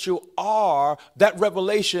reverential awe, that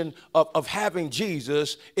revelation of having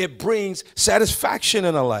Jesus. It brings satisfaction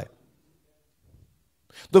in our life.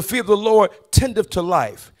 The fear of the Lord tendeth to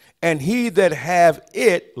life, and he that have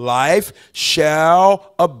it, life,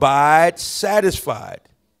 shall abide satisfied.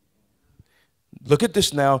 Look at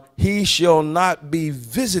this now. He shall not be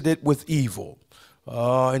visited with evil.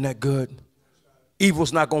 Oh, isn't that good?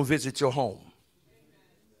 Evil's not going to visit your home.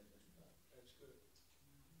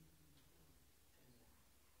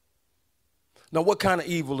 Now, what kind of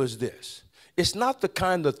evil is this? It's not the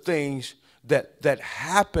kind of things that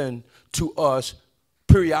happen to us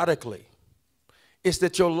periodically. It's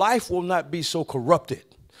that your life will not be so corrupted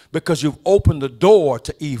because you've opened the door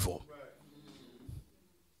to evil.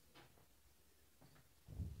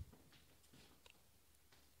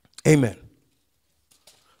 Amen.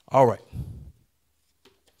 All right.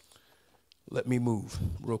 Let me move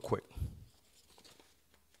real quick.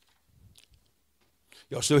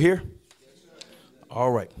 Y'all still here? Yes,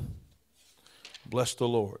 all right. Bless the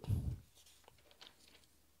Lord.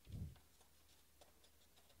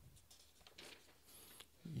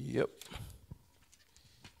 Yep.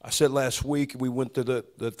 I said last week we went to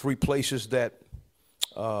the three places that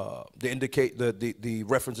they indicate the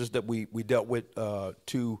references that we dealt with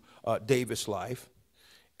to David's life.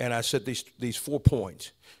 And I said these 4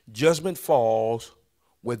 points. Judgment falls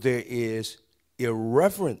where there is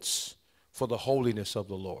irreverence for the holiness of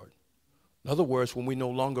the Lord. In other words, when we no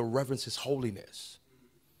longer reverence his holiness.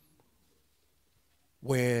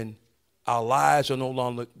 When our lives are no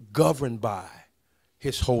longer governed by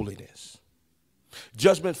his holiness.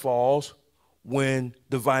 Judgment falls when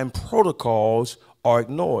divine protocols are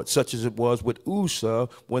ignored, such as it was with Uzzah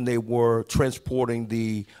when they were transporting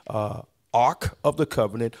the Ark of the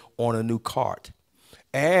Covenant on a new cart.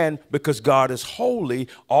 And because God is holy,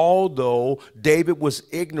 although David was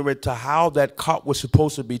ignorant to how that cart was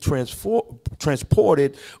supposed to be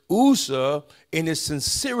transported, Uzzah, in his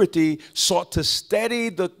sincerity, sought to steady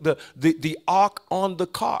the ark on the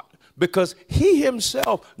cart. Because he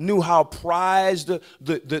himself knew how prized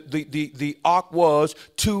the ark was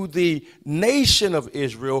to the nation of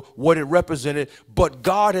Israel, what it represented. But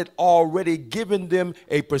God had already given them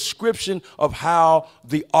a prescription of how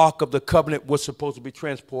the ark of the covenant was supposed to be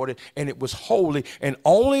transported, and it was holy, and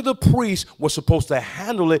only the priest was supposed to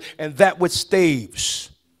handle it, and that with staves.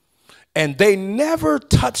 And they never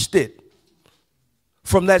touched it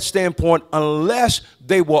from that standpoint unless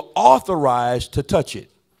they were authorized to touch it.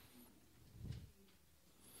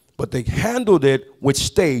 But they handled it with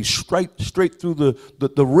staves straight through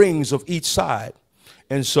the rings of each side.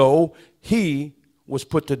 And so he was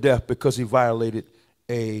put to death because he violated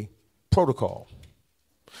a protocol.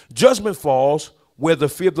 Judgment falls where the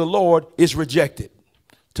fear of the Lord is rejected.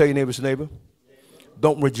 Tell your neighbor,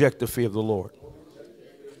 don't reject the fear of the Lord.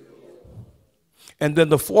 And then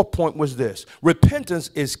the fourth point was this. Repentance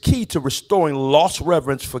is key to restoring lost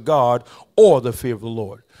reverence for God or the fear of the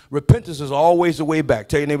Lord. Repentance is always the way back.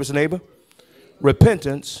 Tell your neighbor.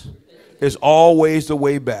 Repentance is always the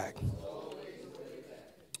way back.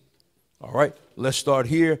 All right, let's start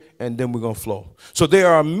here and then we're going to flow. So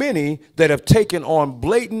there are many that have taken on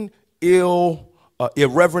blatant,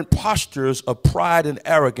 irreverent postures of pride and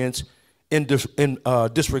arrogance in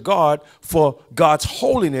disregard for God's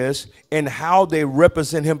holiness and how they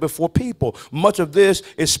represent him before people. Much of this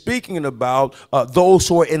is speaking about those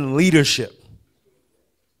who are in leadership.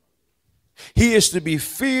 He is to be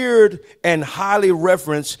feared and highly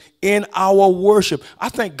reverenced in our worship. I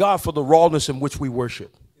thank God for the rawness in which we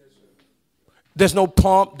worship. There's no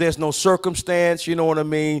pomp. There's no circumstance. You know what I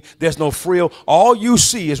mean? There's no frill. All you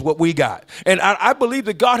see is what we got. And I believe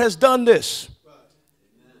that God has done this.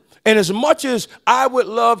 And as much as I would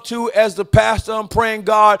love to, as the pastor, I'm praying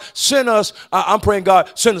God, send us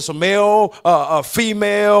a male, a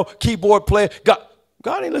female, keyboard player.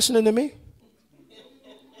 God ain't listening to me.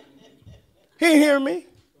 He ain't hearing me.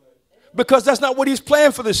 Because that's not what he's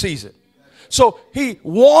planned for this season. So he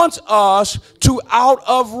wants us to, out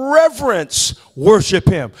of reverence, worship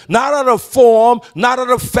him. Not out of form, not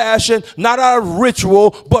out of fashion, not out of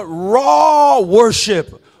ritual, but raw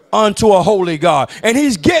worship unto a holy God. And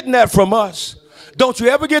he's getting that from us. Don't you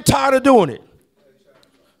ever get tired of doing it.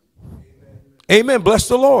 Amen. Bless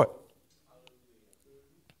the Lord.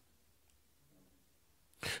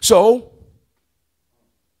 So,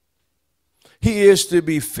 he is to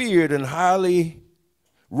be feared and highly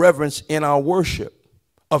reverenced in our worship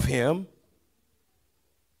of him.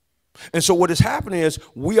 And so what is happening is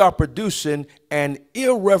we are producing an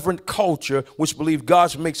irreverent culture which believes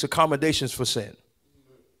God makes accommodations for sin.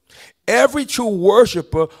 Every true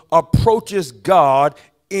worshiper approaches God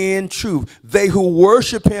in truth. They who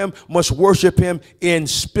worship him must worship him in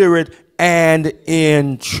spirit and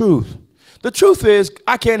in truth. The truth is,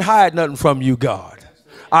 I can't hide nothing from you, God.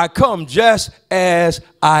 I come just as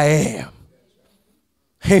I am.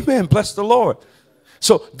 Amen. Bless the Lord.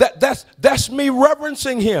 So that's me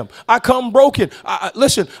reverencing him. I come broken.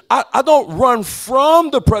 Listen, I don't run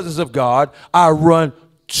from the presence of God. I run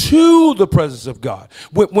to the presence of God.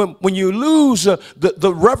 When you lose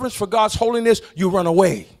the reverence for God's holiness, you run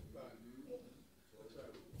away.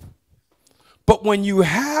 But when you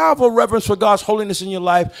have a reverence for God's holiness in your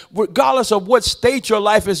life, regardless of what state your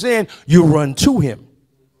life is in, you run to him.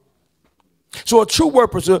 So a true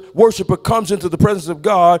worshiper comes into the presence of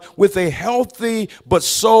God with a healthy but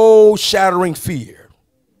soul-shattering fear.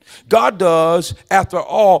 God does, after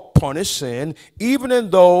all, punish sin, even in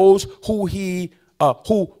those who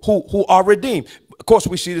are redeemed. Of course,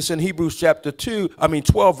 we see this in Hebrews chapter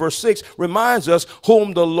 12, verse 6, reminds us,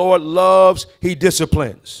 whom the Lord loves, he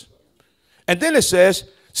disciplines. And then it says,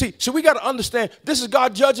 so we got to understand, this is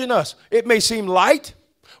God judging us. It may seem light.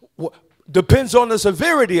 Depends on the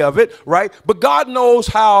severity of it, right? But God knows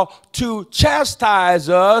how to chastise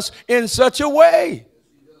us in such a way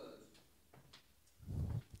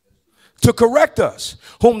to correct us.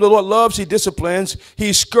 Whom the Lord loves, he disciplines.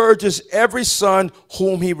 He scourges every son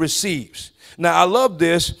whom he receives. Now, I love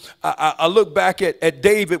this. I look back at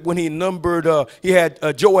David when he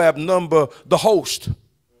had Joab number the host.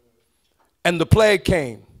 And the plague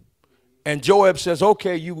came. And Joab says,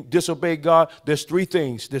 okay, you disobeyed God. There's three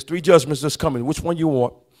things. There's three judgments that's coming. Which one you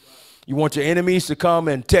want? You want your enemies to come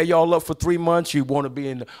and tear y'all up for 3 months? You want to be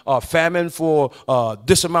in famine for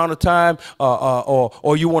this amount of time?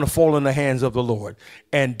 Or you want to fall in the hands of the Lord?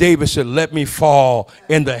 And David said, let me fall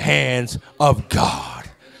in the hands of God.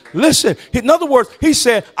 Listen, in other words, he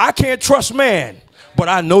said, I can't trust man, but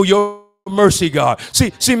I know your mercy, God.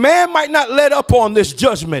 See, man might not let up on this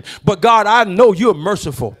judgment, but God, I know you're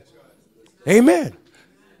merciful. Amen.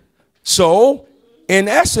 So, in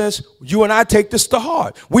essence, you and I take this to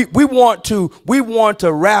heart. We want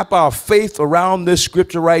to wrap our faith around this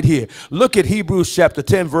scripture right here. Look at Hebrews chapter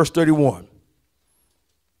 10, verse 31.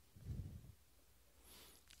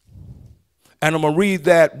 And I'm going to read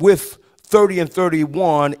that with 30 and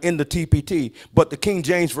 31 in the TPT. But the King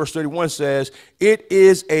James verse 31 says, it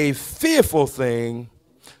is a fearful thing,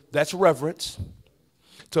 that's reverence,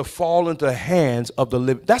 to fall into the hands of the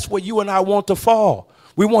living. That's where you and I want to fall.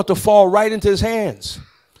 We want to fall right into his hands.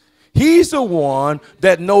 He's the one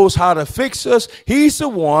that knows how to fix us. He's the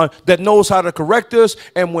one that knows how to correct us.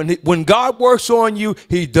 And when God works on you,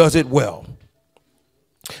 he does it well.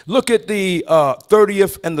 Look at the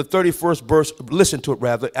 30th and the 31st verse. Listen to it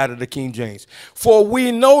rather, out of the King James. For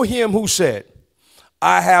we know him who said,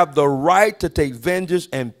 I have the right to take vengeance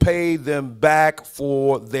and pay them back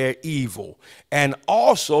for their evil. And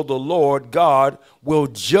also the Lord God will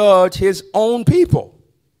judge his own people.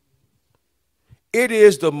 It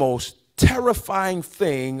is the most terrifying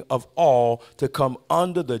thing of all to come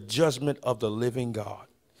under the judgment of the living God.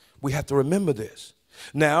 We have to remember this.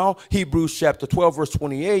 Now, Hebrews chapter 12, verse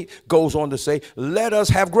 28 goes on to say, let us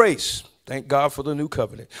have grace. Thank God for the new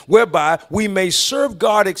covenant, whereby we may serve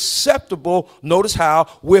God acceptable, notice how,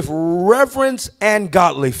 with reverence and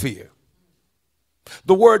godly fear.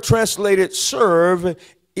 The word translated serve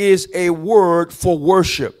is a word for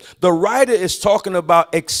worship. The writer is talking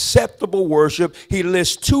about acceptable worship. He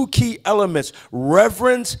lists two key elements,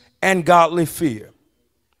 reverence and godly fear.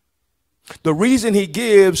 The reason he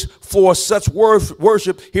gives for such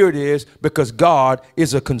worship, here it is, because God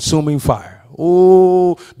is a consuming fire.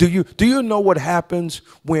 Oh, do you know what happens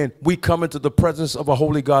when we come into the presence of a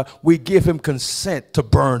holy God? We give him consent to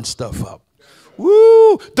burn stuff up.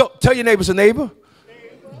 Woo! Don't tell your neighbors a neighbor.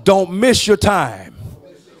 Don't miss your time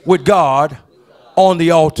with God on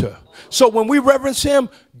the altar. So when we reverence him,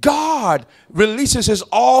 God releases his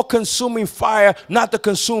all-consuming fire, not to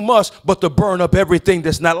consume us, but to burn up everything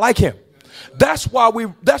that's not like him. That's why we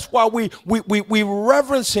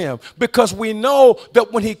reverence him, because we know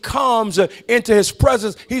that when he comes into his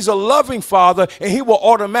presence, he's a loving father, and he will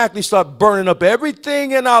automatically start burning up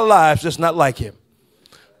everything in our lives that's not like him.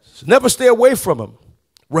 So never stay away from him.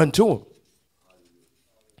 Run to him.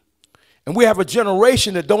 And we have a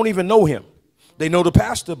generation that don't even know him. They know the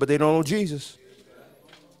pastor, but they don't know Jesus.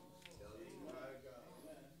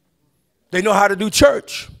 They know how to do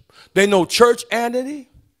church. They know church entity.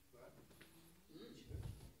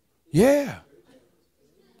 Yeah.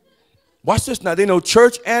 Watch this now. They know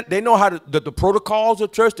church, and they know how to the protocols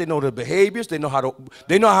of church. They know the behaviors. They know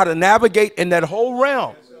how to navigate in that whole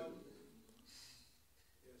realm.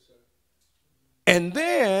 And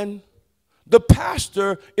then the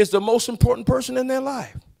pastor is the most important person in their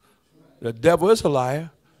life. The devil is a liar.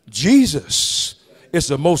 Jesus is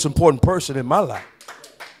the most important person in my life.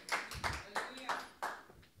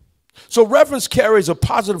 So reverence carries a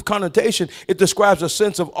positive connotation. It describes a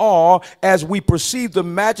sense of awe as we perceive the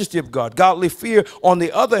majesty of God. Godly fear, on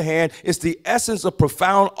the other hand, is the essence of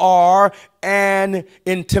profound awe and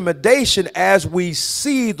intimidation as we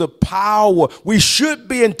see the power. We should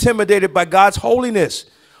be intimidated by God's holiness,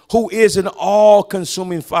 who is an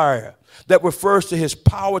all-consuming fire that refers to his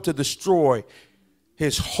power to destroy,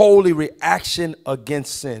 his holy reaction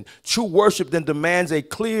against sin. True worship then demands a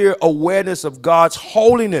clear awareness of God's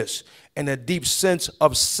holiness and a deep sense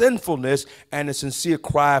of sinfulness and a sincere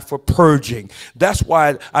cry for purging. That's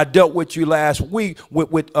why I dealt with you last week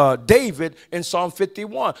with David in Psalm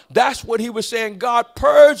 51. That's what he was saying, God,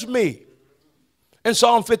 purge me. In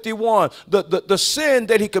Psalm 51, the sin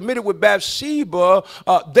that he committed with Bathsheba,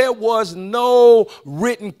 there was no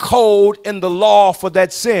written code in the law for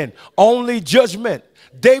that sin, only judgment.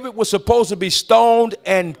 David was supposed to be stoned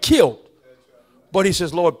and killed, but he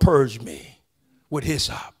says, Lord, purge me with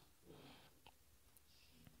hyssop.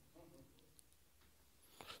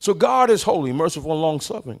 So God is holy, merciful, and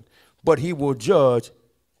long-suffering, but he will judge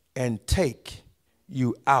and take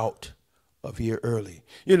you out of here early.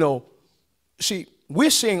 You know, see, we're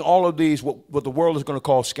seeing all of these, what the world is going to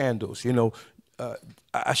call scandals. You know,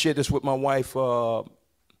 I shared this with my wife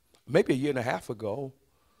maybe a year and a half ago.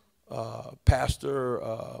 Pastor,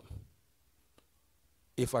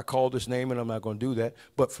 if I call this name, and I'm not going to do that,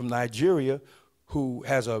 but from Nigeria, who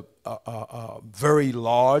has a very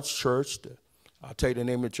large church. I'll tell you the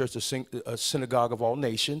name of the church, the Synagogue of All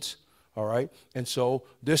Nations. All right. And so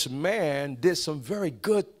this man did some very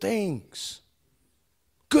good things.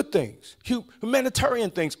 Good things, humanitarian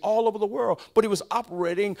things all over the world, but he was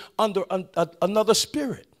operating under another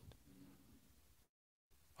spirit.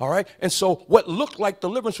 All right, and so what looked like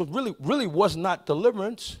deliverance was really was not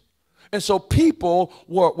deliverance, and so people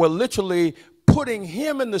were literally putting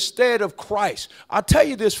him in the stead of Christ. I'll tell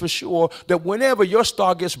you this for sure, that whenever your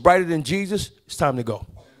star gets brighter than Jesus, it's time to go.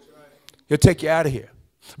 He'll take you out of here.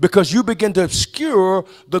 Because you begin to obscure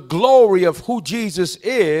the glory of who Jesus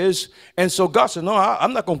is. And so God said, no,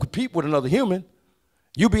 I'm not going to compete with another human.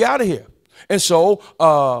 You be out of here. And so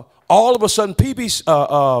all of a sudden BBC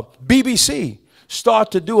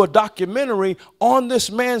start to do a documentary on this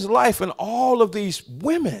man's life, and all of these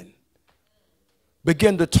women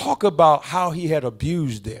begin to talk about how he had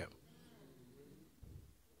abused them.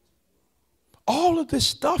 All of this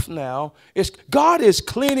stuff now, God is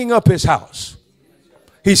cleaning up his house.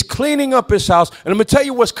 He's cleaning up his house. And let me tell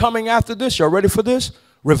you what's coming after this. Y'all ready for this?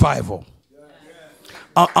 Revival.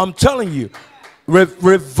 I'm telling you,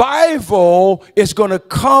 revival is going to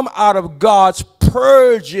come out of God's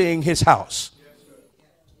purging his house.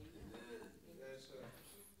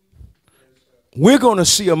 We're going to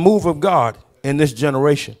see a move of God in this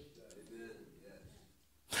generation.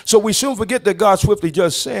 So we soon forget that God swiftly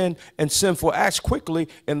judged sin and sinful acts quickly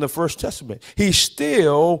in the First Testament. He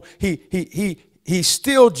still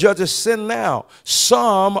judges sin now.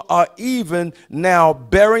 Some are even now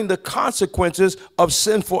bearing the consequences of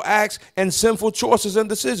sinful acts and sinful choices and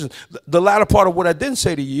decisions. The latter part of what I didn't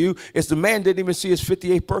say to you is the man didn't even see his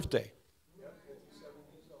 58th birthday.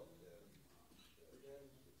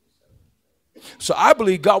 So I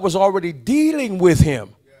believe God was already dealing with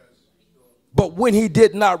him. But when he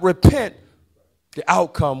did not repent, the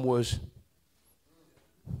outcome was,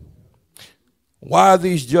 why are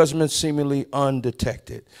these judgments seemingly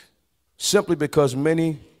undetected? Simply because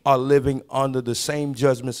many are living under the same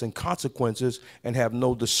judgments and consequences and have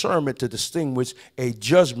no discernment to distinguish a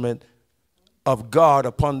judgment of God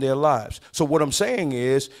upon their lives. So what I'm saying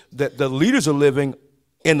is that the leaders are living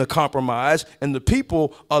in the compromise and the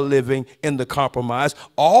people are living in the compromise.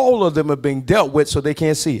 All of them are being dealt with so they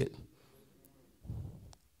can't see it.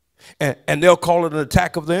 And they'll call it an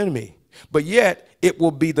attack of the enemy. But yet, it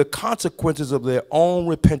will be the consequences of their own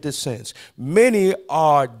repentant sins. Many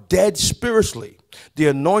are dead spiritually. The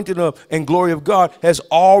anointing of and glory of God has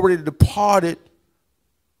already departed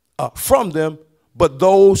from them, but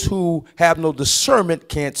those who have no discernment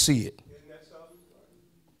can't see it.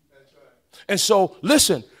 And so,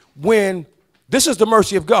 listen, when this is the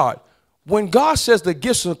mercy of God. When God says the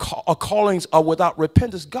gifts and callings are without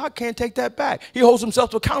repentance, God can't take that back. He holds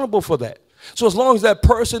himself accountable for that. So as long as that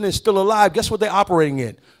person is still alive, guess what they're operating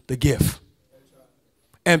in? The gift.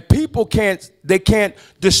 And people can't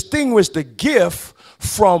distinguish the gift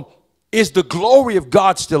from, is the glory of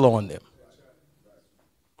God still on them?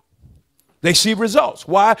 They see results.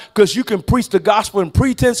 Why? Because you can preach the gospel in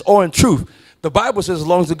pretense or in truth. The Bible says as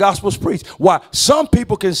long as the gospel is preached. Why? Some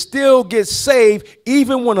people can still get saved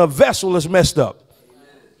even when a vessel is messed up.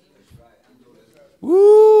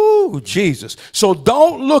 Ooh, Jesus. So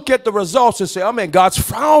don't look at the results and say, oh man, God's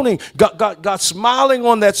frowning. God's smiling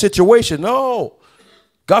on that situation. No.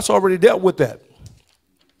 God's already dealt with that.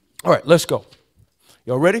 All right, let's go.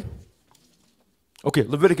 Y'all ready? Okay,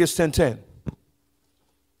 Leviticus 10:10.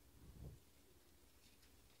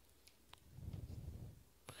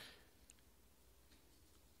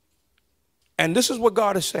 And this is what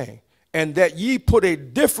God is saying. And that ye put a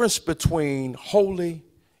difference between holy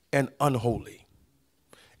and unholy,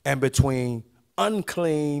 and between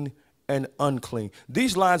unclean and unclean.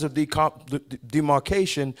 These lines of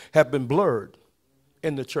demarcation have been blurred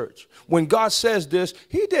in the church. When God says this,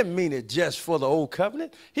 he didn't mean it just for the old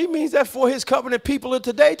covenant. He means that for his covenant people of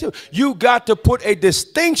today too. You got to put a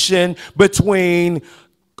distinction between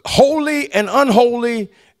holy and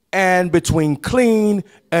unholy, and between clean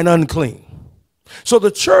and unclean. So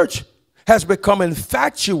the church has become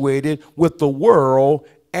infatuated with the world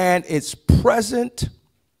and its present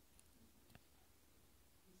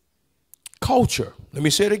culture. Let me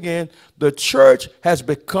say it again. The church has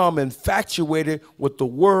become infatuated with the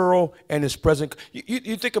world and its present.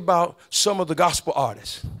 You think about some of the gospel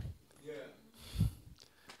artists.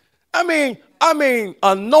 I mean,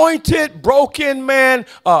 anointed, broken man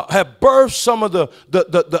have birthed some of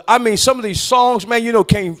some of these songs, man, you know,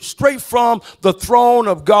 came straight from the throne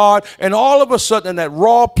of God. And all of a sudden, in that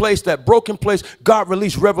raw place, that broken place, God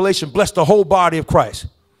released revelation, blessed the whole body of Christ.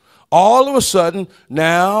 All of a sudden,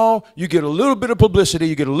 now you get a little bit of publicity,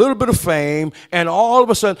 you get a little bit of fame, and all of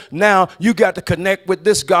a sudden, now you got to connect with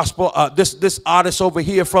this gospel, this artist over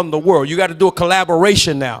here from the world. You got to do a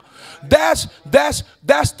collaboration now. That's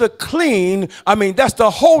the clean. I mean, that's the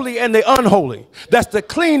holy and the unholy. That's the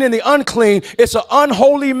clean and the unclean. It's an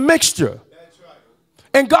unholy mixture.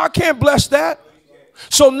 And God can't bless that.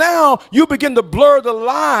 So now you begin to blur the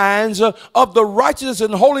lines of the righteousness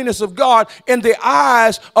and holiness of God in the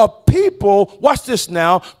eyes of people. Watch this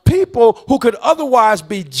now. People who could otherwise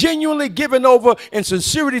be genuinely given over in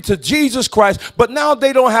sincerity to Jesus Christ, but now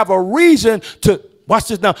they don't have a reason to, watch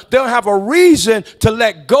this now, they don't have a reason to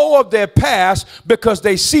let go of their past because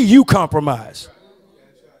they see you compromise.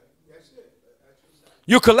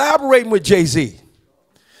 You're collaborating with Jay-Z.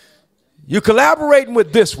 You're collaborating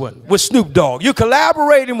with this one, with Snoop Dogg. You're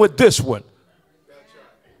collaborating with this one.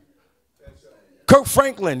 Kirk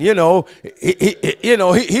Franklin, you know, he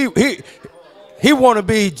want to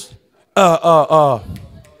be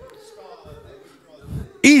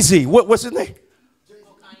easy. What's his name?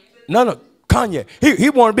 No, Kanye. He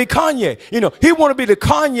want to be Kanye. You know, he want to be the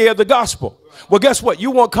Kanye of the gospel. Well, guess what?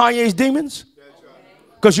 You want Kanye's demons?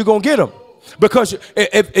 Because you're going to get them. Because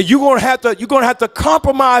if you're going to have to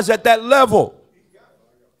compromise at that level.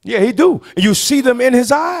 Yeah, he do. And you see them in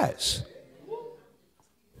his eyes.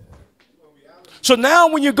 So now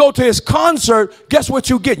when you go to his concert, guess what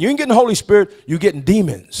you get? You ain't getting the Holy Spirit, you're getting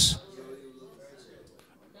demons.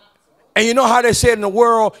 And you know how they say in the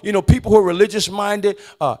world, you know, people who are religious minded,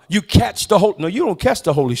 you catch the Holy, no, you don't catch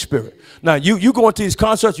the Holy Spirit. Now you go into these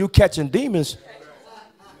concerts, you catching demons.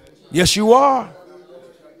 Yes, you are.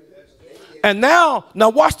 And now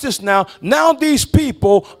watch this now. Now these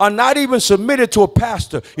people are not even submitted to a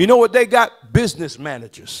pastor. You know what they got? Business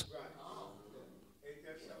managers.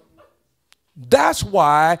 That's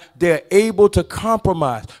why they're able to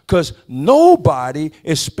compromise, because nobody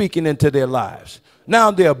is speaking into their lives.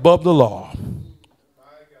 Now they're above the law.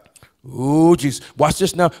 Oh, Jesus. Watch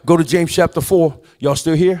this now. Go to James chapter 4. Y'all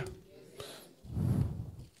still here?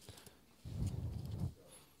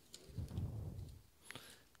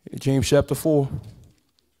 James chapter 4.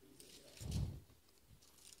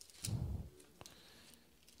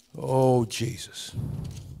 Oh, Jesus.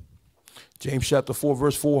 James chapter 4,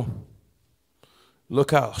 verse 4.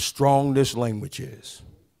 Look how strong this language is.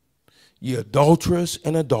 Ye adulterers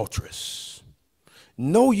and adulteress,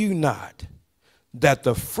 know you not that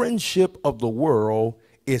the friendship of the world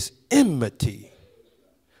is enmity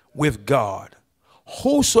with God?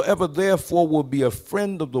 Whosoever therefore will be a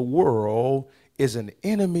friend of the world is an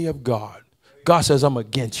enemy of God. God says, I'm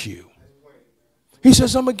against you. He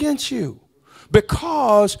says, I'm against you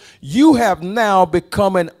because you have now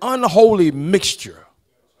become an unholy mixture.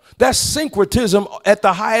 That's syncretism at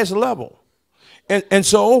the highest level. And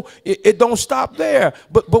so it don't stop there.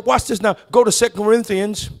 But watch this now. Go to 2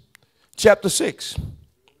 Corinthians chapter 6.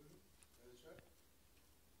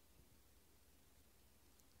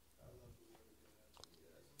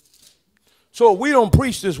 So if we don't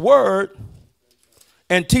preach this word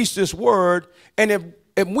and teach this word, and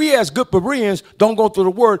if we as good Bereans don't go through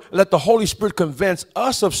the word, let the Holy Spirit convince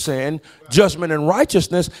us of sin, judgment, and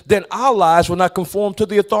righteousness, then our lives will not conform to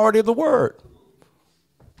the authority of the word.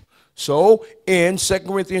 So in 2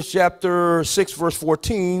 Corinthians chapter 6, verse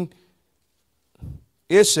 14,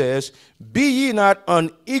 it says, be ye not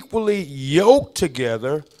unequally yoked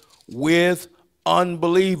together with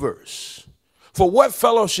unbelievers. For what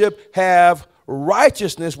fellowship have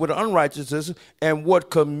righteousness with unrighteousness, and what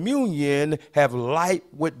communion have light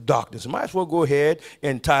with darkness? Might as well go ahead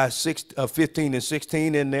and tie 15 and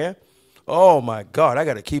 16 in there. Oh my God, I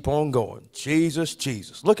got to keep on going. Jesus,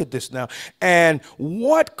 Jesus. Look at this now. And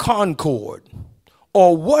what concord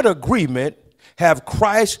or what agreement have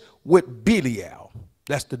Christ with Belial?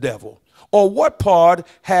 That's the devil. Or what part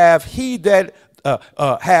have he that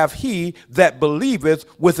believeth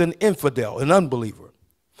with an infidel, an unbeliever?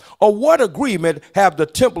 Or what agreement have the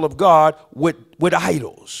temple of God with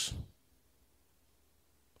idols?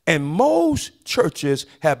 And most churches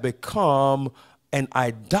have become an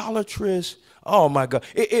idolatrous. Oh my God.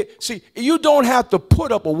 See, you don't have to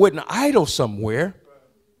put up a wooden idol somewhere.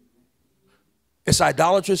 It's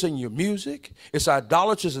idolatrous in your music. It's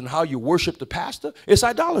idolatrous in how you worship the pastor. It's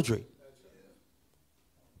idolatry.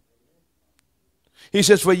 He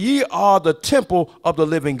says, for ye are the temple of the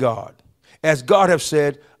living God. As God hath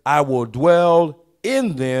said, I will dwell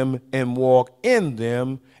in them and walk in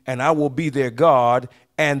them, and I will be their God,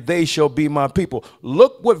 and they shall be my people.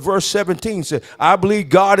 Look what verse 17 said. I believe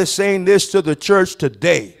God is saying this to the church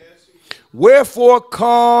today. Wherefore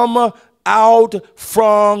come out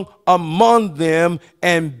from among them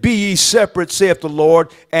and be ye separate, saith the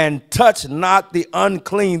Lord, and touch not the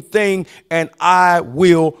unclean thing, and I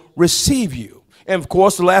will receive you. And of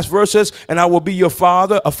course, the last verse says, and I will be your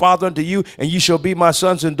father, a father unto you, and ye shall be my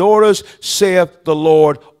sons and daughters, saith the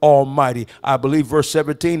Lord Almighty. I believe verse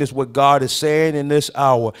 17 is what God is saying in this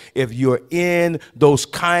hour. If you're in those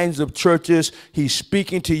kinds of churches, he's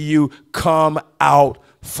speaking to you, come out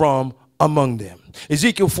from among them.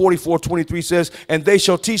 Ezekiel 44:23 says, and they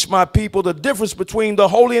shall teach my people the difference between the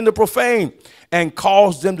holy and the profane, and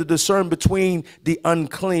cause them to discern between the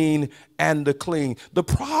unclean and the clean. The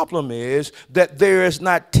problem is that there is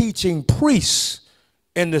not teaching priests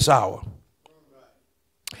in this hour.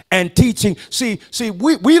 and teaching.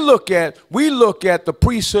 We look at the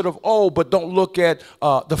priesthood of old, but don't look at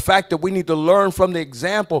the fact that we need to learn from the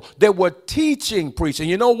example. They were teaching priests, and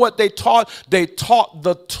you know what they taught? They taught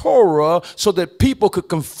the Torah so that people could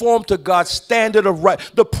conform to God's standard of right.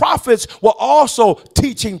 The prophets were also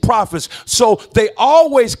teaching prophets, so they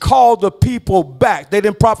always called the people back. They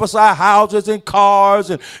didn't prophesy houses and cars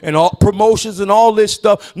and all promotions and all this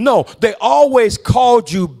stuff. No, they always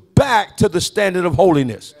called you back to the standard of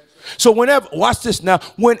holiness. So whenever, watch this now,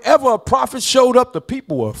 whenever a prophet showed up, the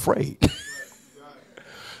people were afraid.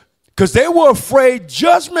 Because they were afraid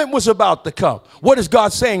judgment was about to come. What is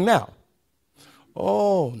God saying now?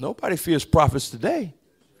 Oh, nobody fears prophets today.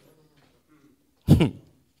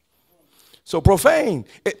 So profane,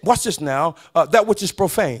 watch this now, that which is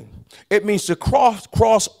profane. It means to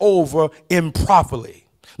cross over improperly.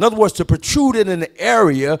 In other words, to protrude in an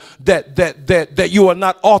area that you are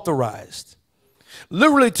not authorized.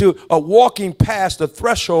 Literally to walking past the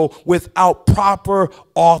threshold without proper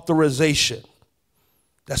authorization.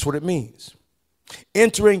 That's what it means.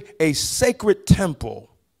 Entering a sacred temple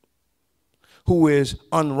who is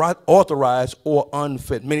unauthorized or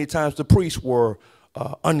unfit. Many times the priests were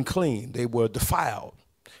unclean. They were defiled.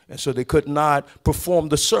 And so they could not perform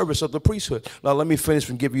the service of the priesthood. Now let me finish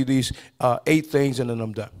and give you these 8 things and then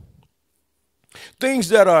I'm done. Things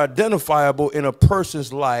that are identifiable in a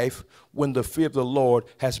person's life when the fear of the Lord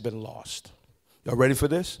has been lost. Y'all ready for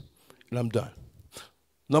this? And I'm done.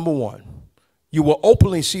 Number 1, you will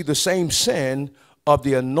openly see the same sin of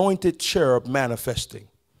the anointed cherub manifesting.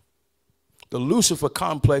 The Lucifer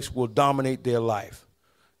complex will dominate their life.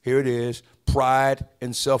 Here it is: pride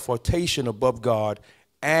and self-exaltation above God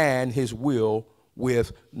and his will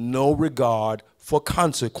with no regard for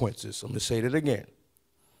consequences. I'm going to say that again.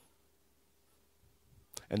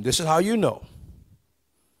 And this is how you know.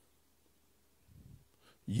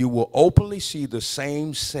 You will openly see the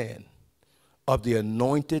same sin of the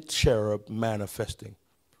anointed cherub manifesting.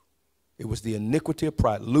 It was the iniquity of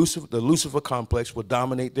pride. The Lucifer complex will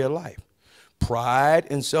dominate their life. Pride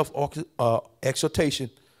and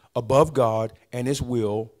self-exaltation above God and his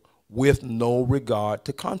will with no regard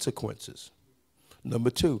to consequences. Number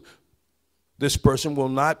 2, this person will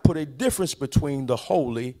not put a difference between the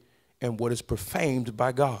holy and what is profaned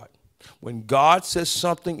by God. When God says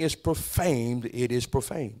something is profaned, it is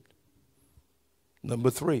profaned. Number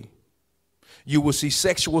 3, you will see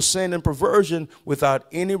sexual sin and perversion without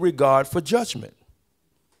any regard for judgment.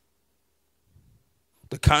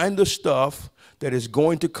 The kind of stuff that is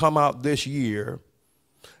going to come out this year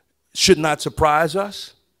should not surprise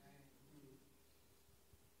us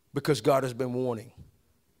because God has been warning.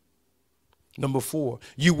 Number 4,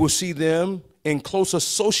 you will see them in close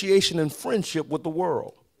association and friendship with the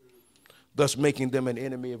world, thus making them an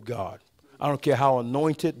enemy of God. I don't care how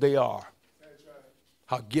anointed they are,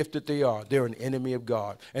 how gifted they are, they're an enemy of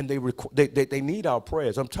God. And they need our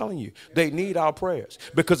prayers. I'm telling you, they need our prayers.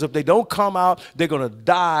 Because if they don't come out, they're going to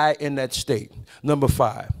die in that state. Number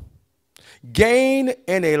 5, gain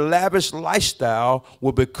in a lavish lifestyle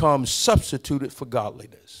will become substituted for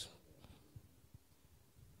godliness.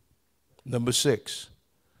 Number 6,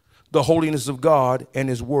 the holiness of God and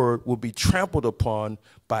his word will be trampled upon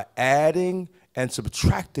by adding and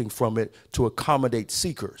subtracting from it to accommodate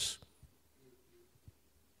seekers.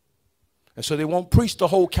 And so they won't preach the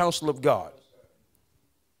whole counsel of God.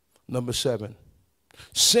 Number 7,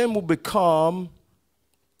 sin will become,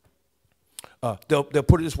 they'll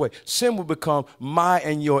put it this way, sin will become my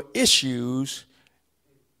and your issues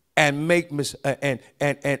and make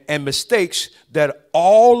mistakes that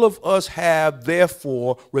all of us have.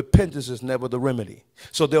 Therefore, repentance is never the remedy.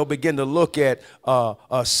 So they'll begin to look at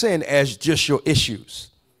sin as just your issues.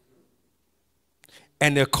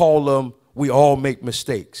 And they'll call them, we all make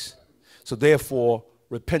mistakes. So therefore,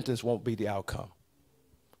 repentance won't be the outcome.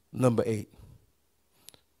 Number 8,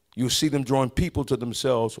 you'll see them drawing people to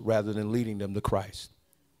themselves rather than leading them to Christ.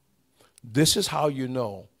 This is how you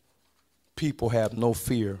know people have no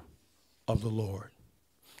fear of the Lord.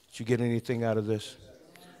 Did you get anything out of this?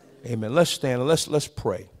 Amen. Let's stand and let's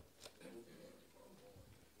pray.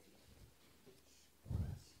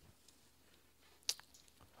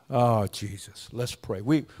 Oh, Jesus. Let's pray.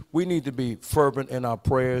 We need to be fervent in our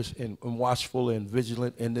prayers and watchful and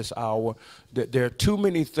vigilant in this hour. There are too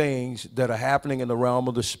many things that are happening in the realm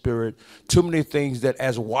of the Spirit, too many things that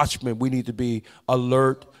as watchmen we need to be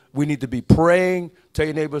alert. We need to be praying. Tell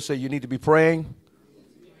your neighbor, say you need to be praying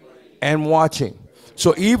and watching.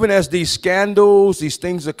 So even as these scandals, these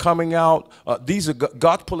things are coming out, these are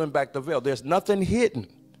God pulling back the veil. There's nothing hidden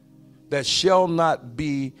that shall not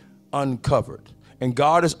be uncovered. And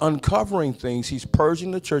God is uncovering things. He's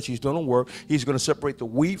purging the church. He's doing the work. He's going to separate the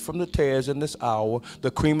wheat from the tares in this hour.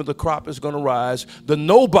 The cream of the crop is going to rise. The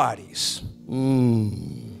nobodies.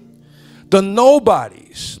 The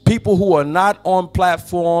nobodies, people who are not on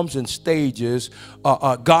platforms and stages,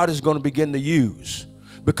 God is going to begin to use,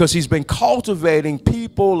 because he's been cultivating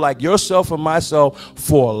people like yourself and myself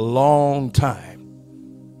for a long time.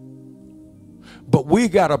 But we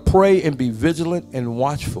got to pray and be vigilant and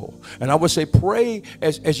watchful. And I would say pray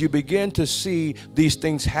as you begin to see these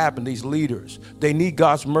things happen, these leaders. They need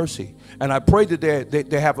God's mercy. And I pray that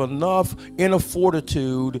they have enough inner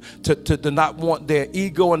fortitude to not want their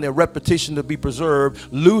ego and their reputation to be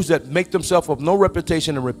preserved, lose that, make themselves of no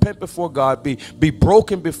reputation, and repent before God, be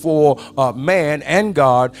broken before man and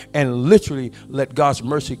God, and literally let God's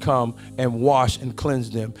mercy come and wash and cleanse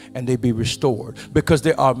them, and they be restored. Because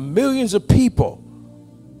there are millions of people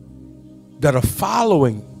that are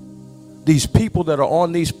following these people that are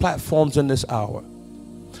on these platforms in this hour.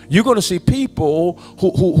 You're going to see people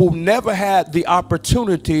who never had the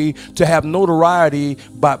opportunity to have notoriety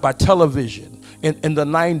by television. In the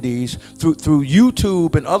 90s, through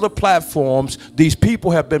YouTube and other platforms, these people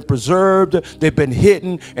have been preserved, they've been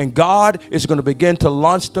hidden, and God is going to begin to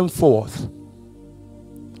launch them forth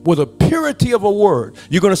with a purity of a word.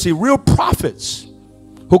 You're going to see real prophets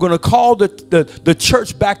who are going to call the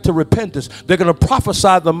church back to repentance. They're going to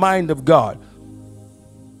prophesy the mind of God.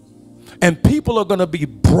 And people are going to be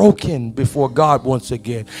broken before God once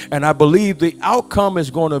again. And I believe the outcome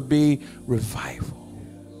is going to be revival.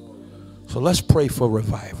 So let's pray for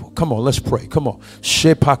revival. Come on, let's pray. Come on.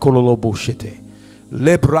 Shepakololo boshete.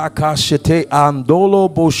 Lebraka shete andolo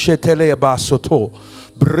boshete le basoto.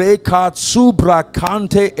 Brekatsu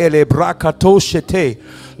brakante elebrakato shete.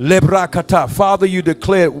 Lebrakata. Father, you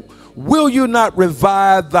declare, will you not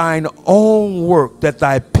revive thine own work, that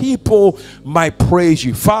thy people might praise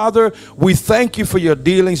you? Father, we thank you for your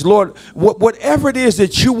dealings. Lord, whatever it is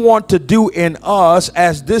that you want to do in us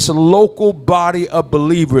as this local body of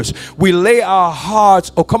believers, we lay our hearts,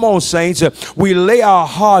 oh come on saints, we lay our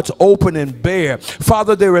hearts open and bare.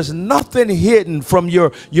 Father, there is nothing hidden from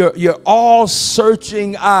your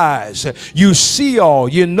all-searching eyes. You see all,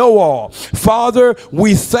 you know all. Father,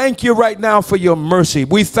 we thank you right now for your mercy.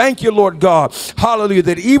 We thank you, Lord God, hallelujah,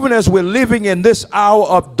 that even as we're living in this hour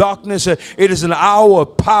of darkness, it is an hour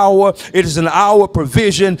of power, it is an hour of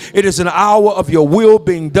provision, it is an hour of your will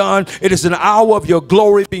being done, it is an hour of your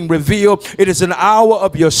glory being revealed, it is an hour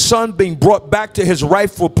of your son being brought back to his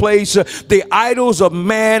rightful place. The idols of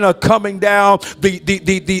man are coming down,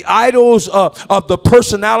 the idols of the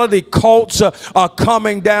personality cults are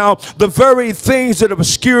coming down, the very things that have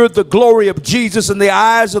obscured the glory of Jesus in the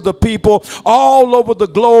eyes of the people all over the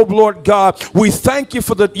globe. Lord God, we thank you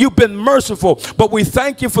for you've been merciful, but we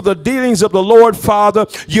thank you for the dealings of the Lord, Father.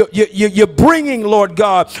 You're bringing, Lord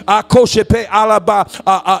God,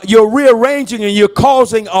 you're rearranging and you're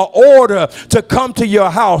causing an order to come to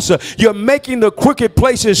your house. You're making the crooked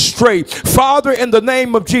places straight. Father, in the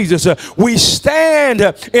name of Jesus, we stand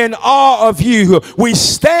in awe of you. We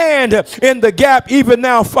stand in the gap even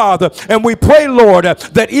now, Father, and we pray, Lord,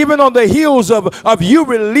 that even on the heels of you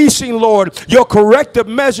releasing, Lord, your corrective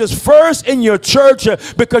measures first in your church,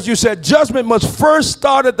 because you said judgment must first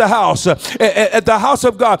start at the house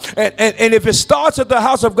of God, and if it starts at the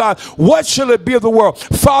house of God, what shall it be of the world?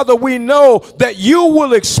 Father, we know that you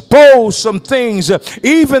will expose some things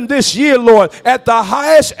even this year, Lord, at the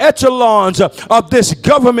highest echelons of this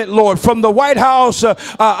government, Lord, from the White House,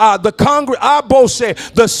 the Congress,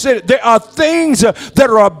 the Senate. There are things that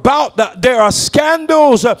are about, there are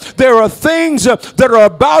scandals, there are things that are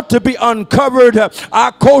about to be uncovered.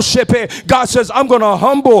 God says, I'm going to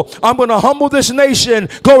humble this nation,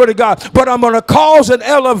 glory to God, but I'm going to cause an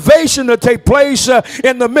elevation to take place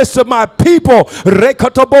in the midst of my people.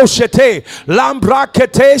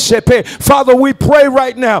 Father, we pray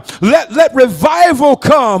right now, let revival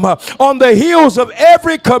come on the heels of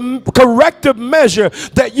every corrective measure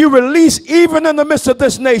that you release even in the midst of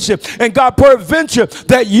this nation. And God, peradventure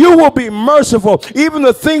that you will be merciful, even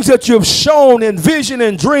the things that you've shown in vision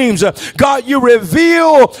and dreams. God, you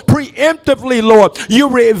reveal preemptively, Lord. You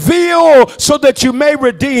reveal so that you may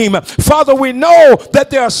redeem. Father, we know that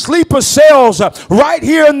there are sleeper cells right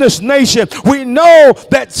here in this nation. We know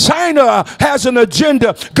that China has an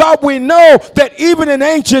agenda. God, we know that even in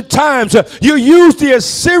ancient times, you used the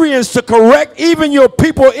Assyrians to correct even your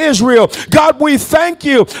people Israel. God, we thank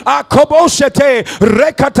you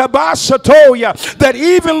that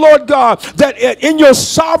even, Lord God, that in your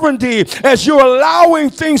sovereignty, as you're allowing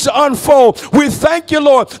things to unfold, we thank you, Lord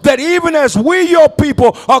Lord, that even as we, your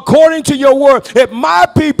people, according to your word, if my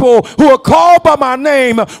people who are called by my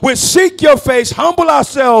name would seek your face, humble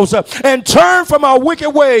ourselves, and turn from our wicked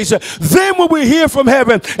ways, then will we hear from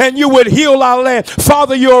heaven and you would heal our land.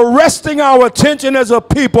 Father, you're arresting our attention as a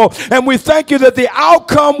people, and we thank you that the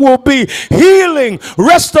outcome will be healing,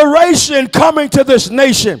 restoration coming to this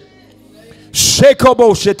nation.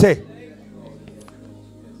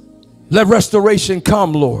 Let restoration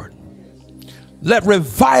come, Lord. Let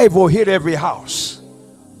revival hit every house.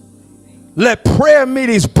 Let prayer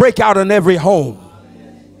meetings break out in every home.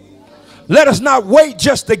 Let us not wait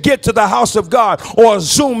just to get to the house of God or a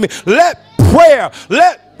Zoom. Let prayer,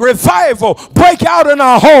 let revival break out in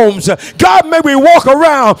our homes. God, may we walk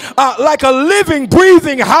around like a living,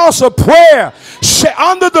 breathing house of prayer,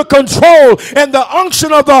 under the control and the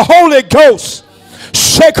unction of the Holy Ghost.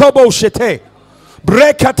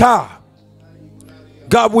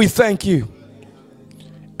 God, we thank you.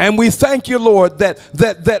 And we thank you, Lord,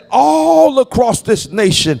 that all across this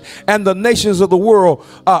nation and the nations of the world,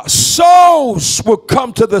 souls will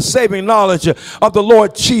come to the saving knowledge of the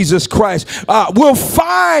Lord Jesus Christ. We'll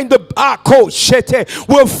find the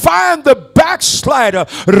backslider,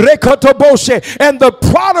 and the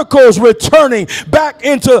prodigals returning back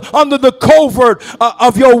under the covert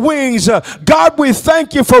of your wings. God, we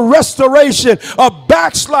thank you for restoration of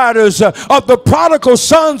backsliders, of the prodigal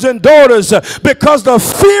sons and daughters, because the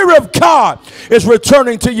fear of God is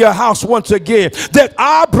returning to your house once again. That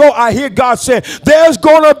I hear God saying there's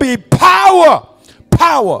going to be power,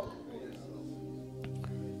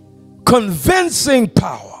 convincing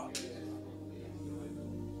power,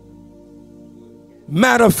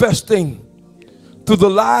 manifesting through the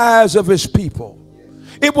lives of his people.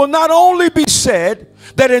 It will not only be said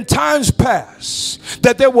that in times past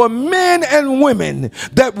that there were men and women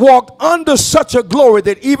that walked under such a glory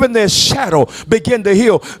that even their shadow began to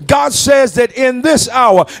heal. God says that in this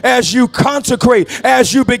hour, as you consecrate,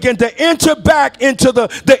 as you begin to enter back into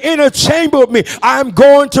the inner chamber of me, I'm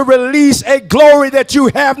going to release a glory that you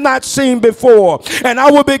have not seen before. And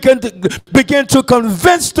I will begin to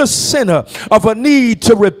convince the sinner of a need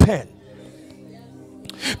to repent.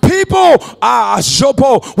 People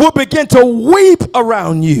will begin to weep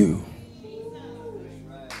around you.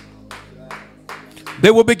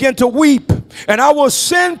 They will begin to weep. And I will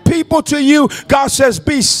send people to you. God says,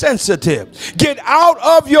 be sensitive. Get out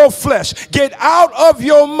of your flesh. Get out of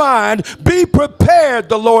your mind. Be prepared,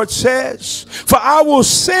 the Lord says. For I will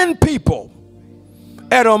send people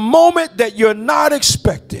at a moment that you're not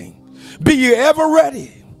expecting. Be ye ever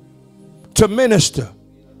ready to minister,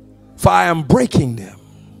 for I am breaking them.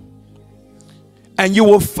 And you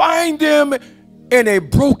will find them in a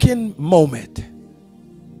broken moment,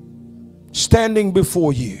 standing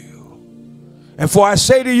before you. And for I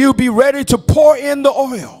say to you, be ready to pour in the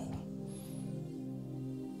oil.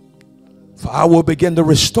 For I will begin to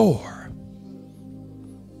restore.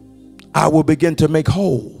 I will begin to make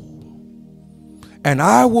whole. And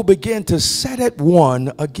I will begin to set at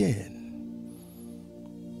one again.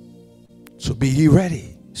 So be ye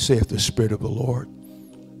ready, saith the Spirit of the Lord.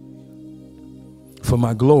 For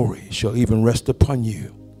my glory shall even rest upon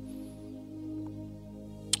you,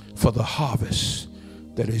 for the harvest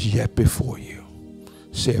that is yet before you,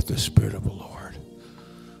 saith the Spirit of the Lord.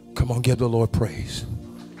 Come on, give the Lord praise.